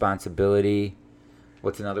responsibility.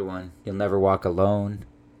 What's another one? You'll never walk alone.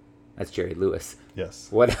 That's Jerry Lewis. Yes.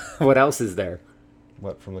 What else is there?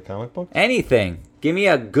 What, from the comic book? Anything. Give me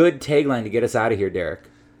a good tagline to get us out of here, Derek.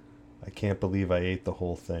 I can't believe I ate the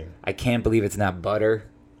whole thing. I can't believe it's not butter.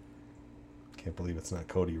 Can't believe it's not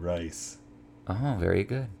Cody Rice. Oh, very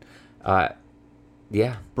good.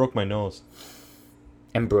 Yeah. Broke my nose.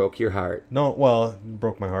 And broke your heart. No, well,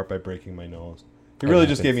 broke my heart by breaking my nose. He really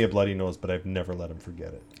just gave me a bloody nose, but I've never let him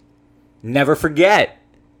forget it. Never forget.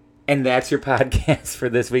 And that's your podcast for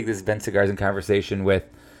this week. This has been Cigars and Conversation with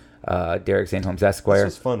Derek St. Holmes, Esquire.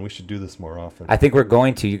 This was fun. We should do this more often. I think we're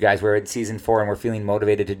going to, you guys. We're in season 4, and we're feeling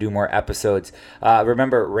motivated to do more episodes.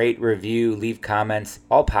 Remember, rate, review, leave comments.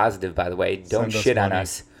 All positive, by the way. Don't shit on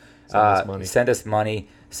us. Send us money.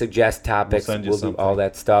 Suggest topics. We'll do all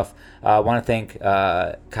that stuff. Want to thank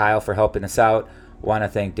Kyle for helping us out. Want to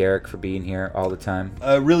thank Derek for being here all the time.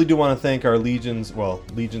 I really do want to thank our legions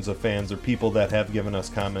of fans, or people that have given us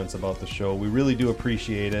comments about the show. We really do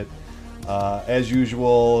appreciate it. As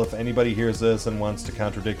usual, if anybody hears this and wants to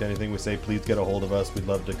contradict anything we say, please get a hold of us. We'd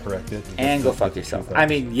love to correct it. And go fuck yourself. I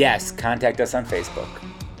mean, yes, contact us on Facebook.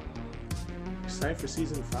 Excited for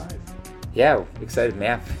season 5. Yeah, excited,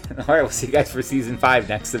 man. All right, we'll see you guys for season 5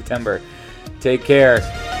 next September. Take care.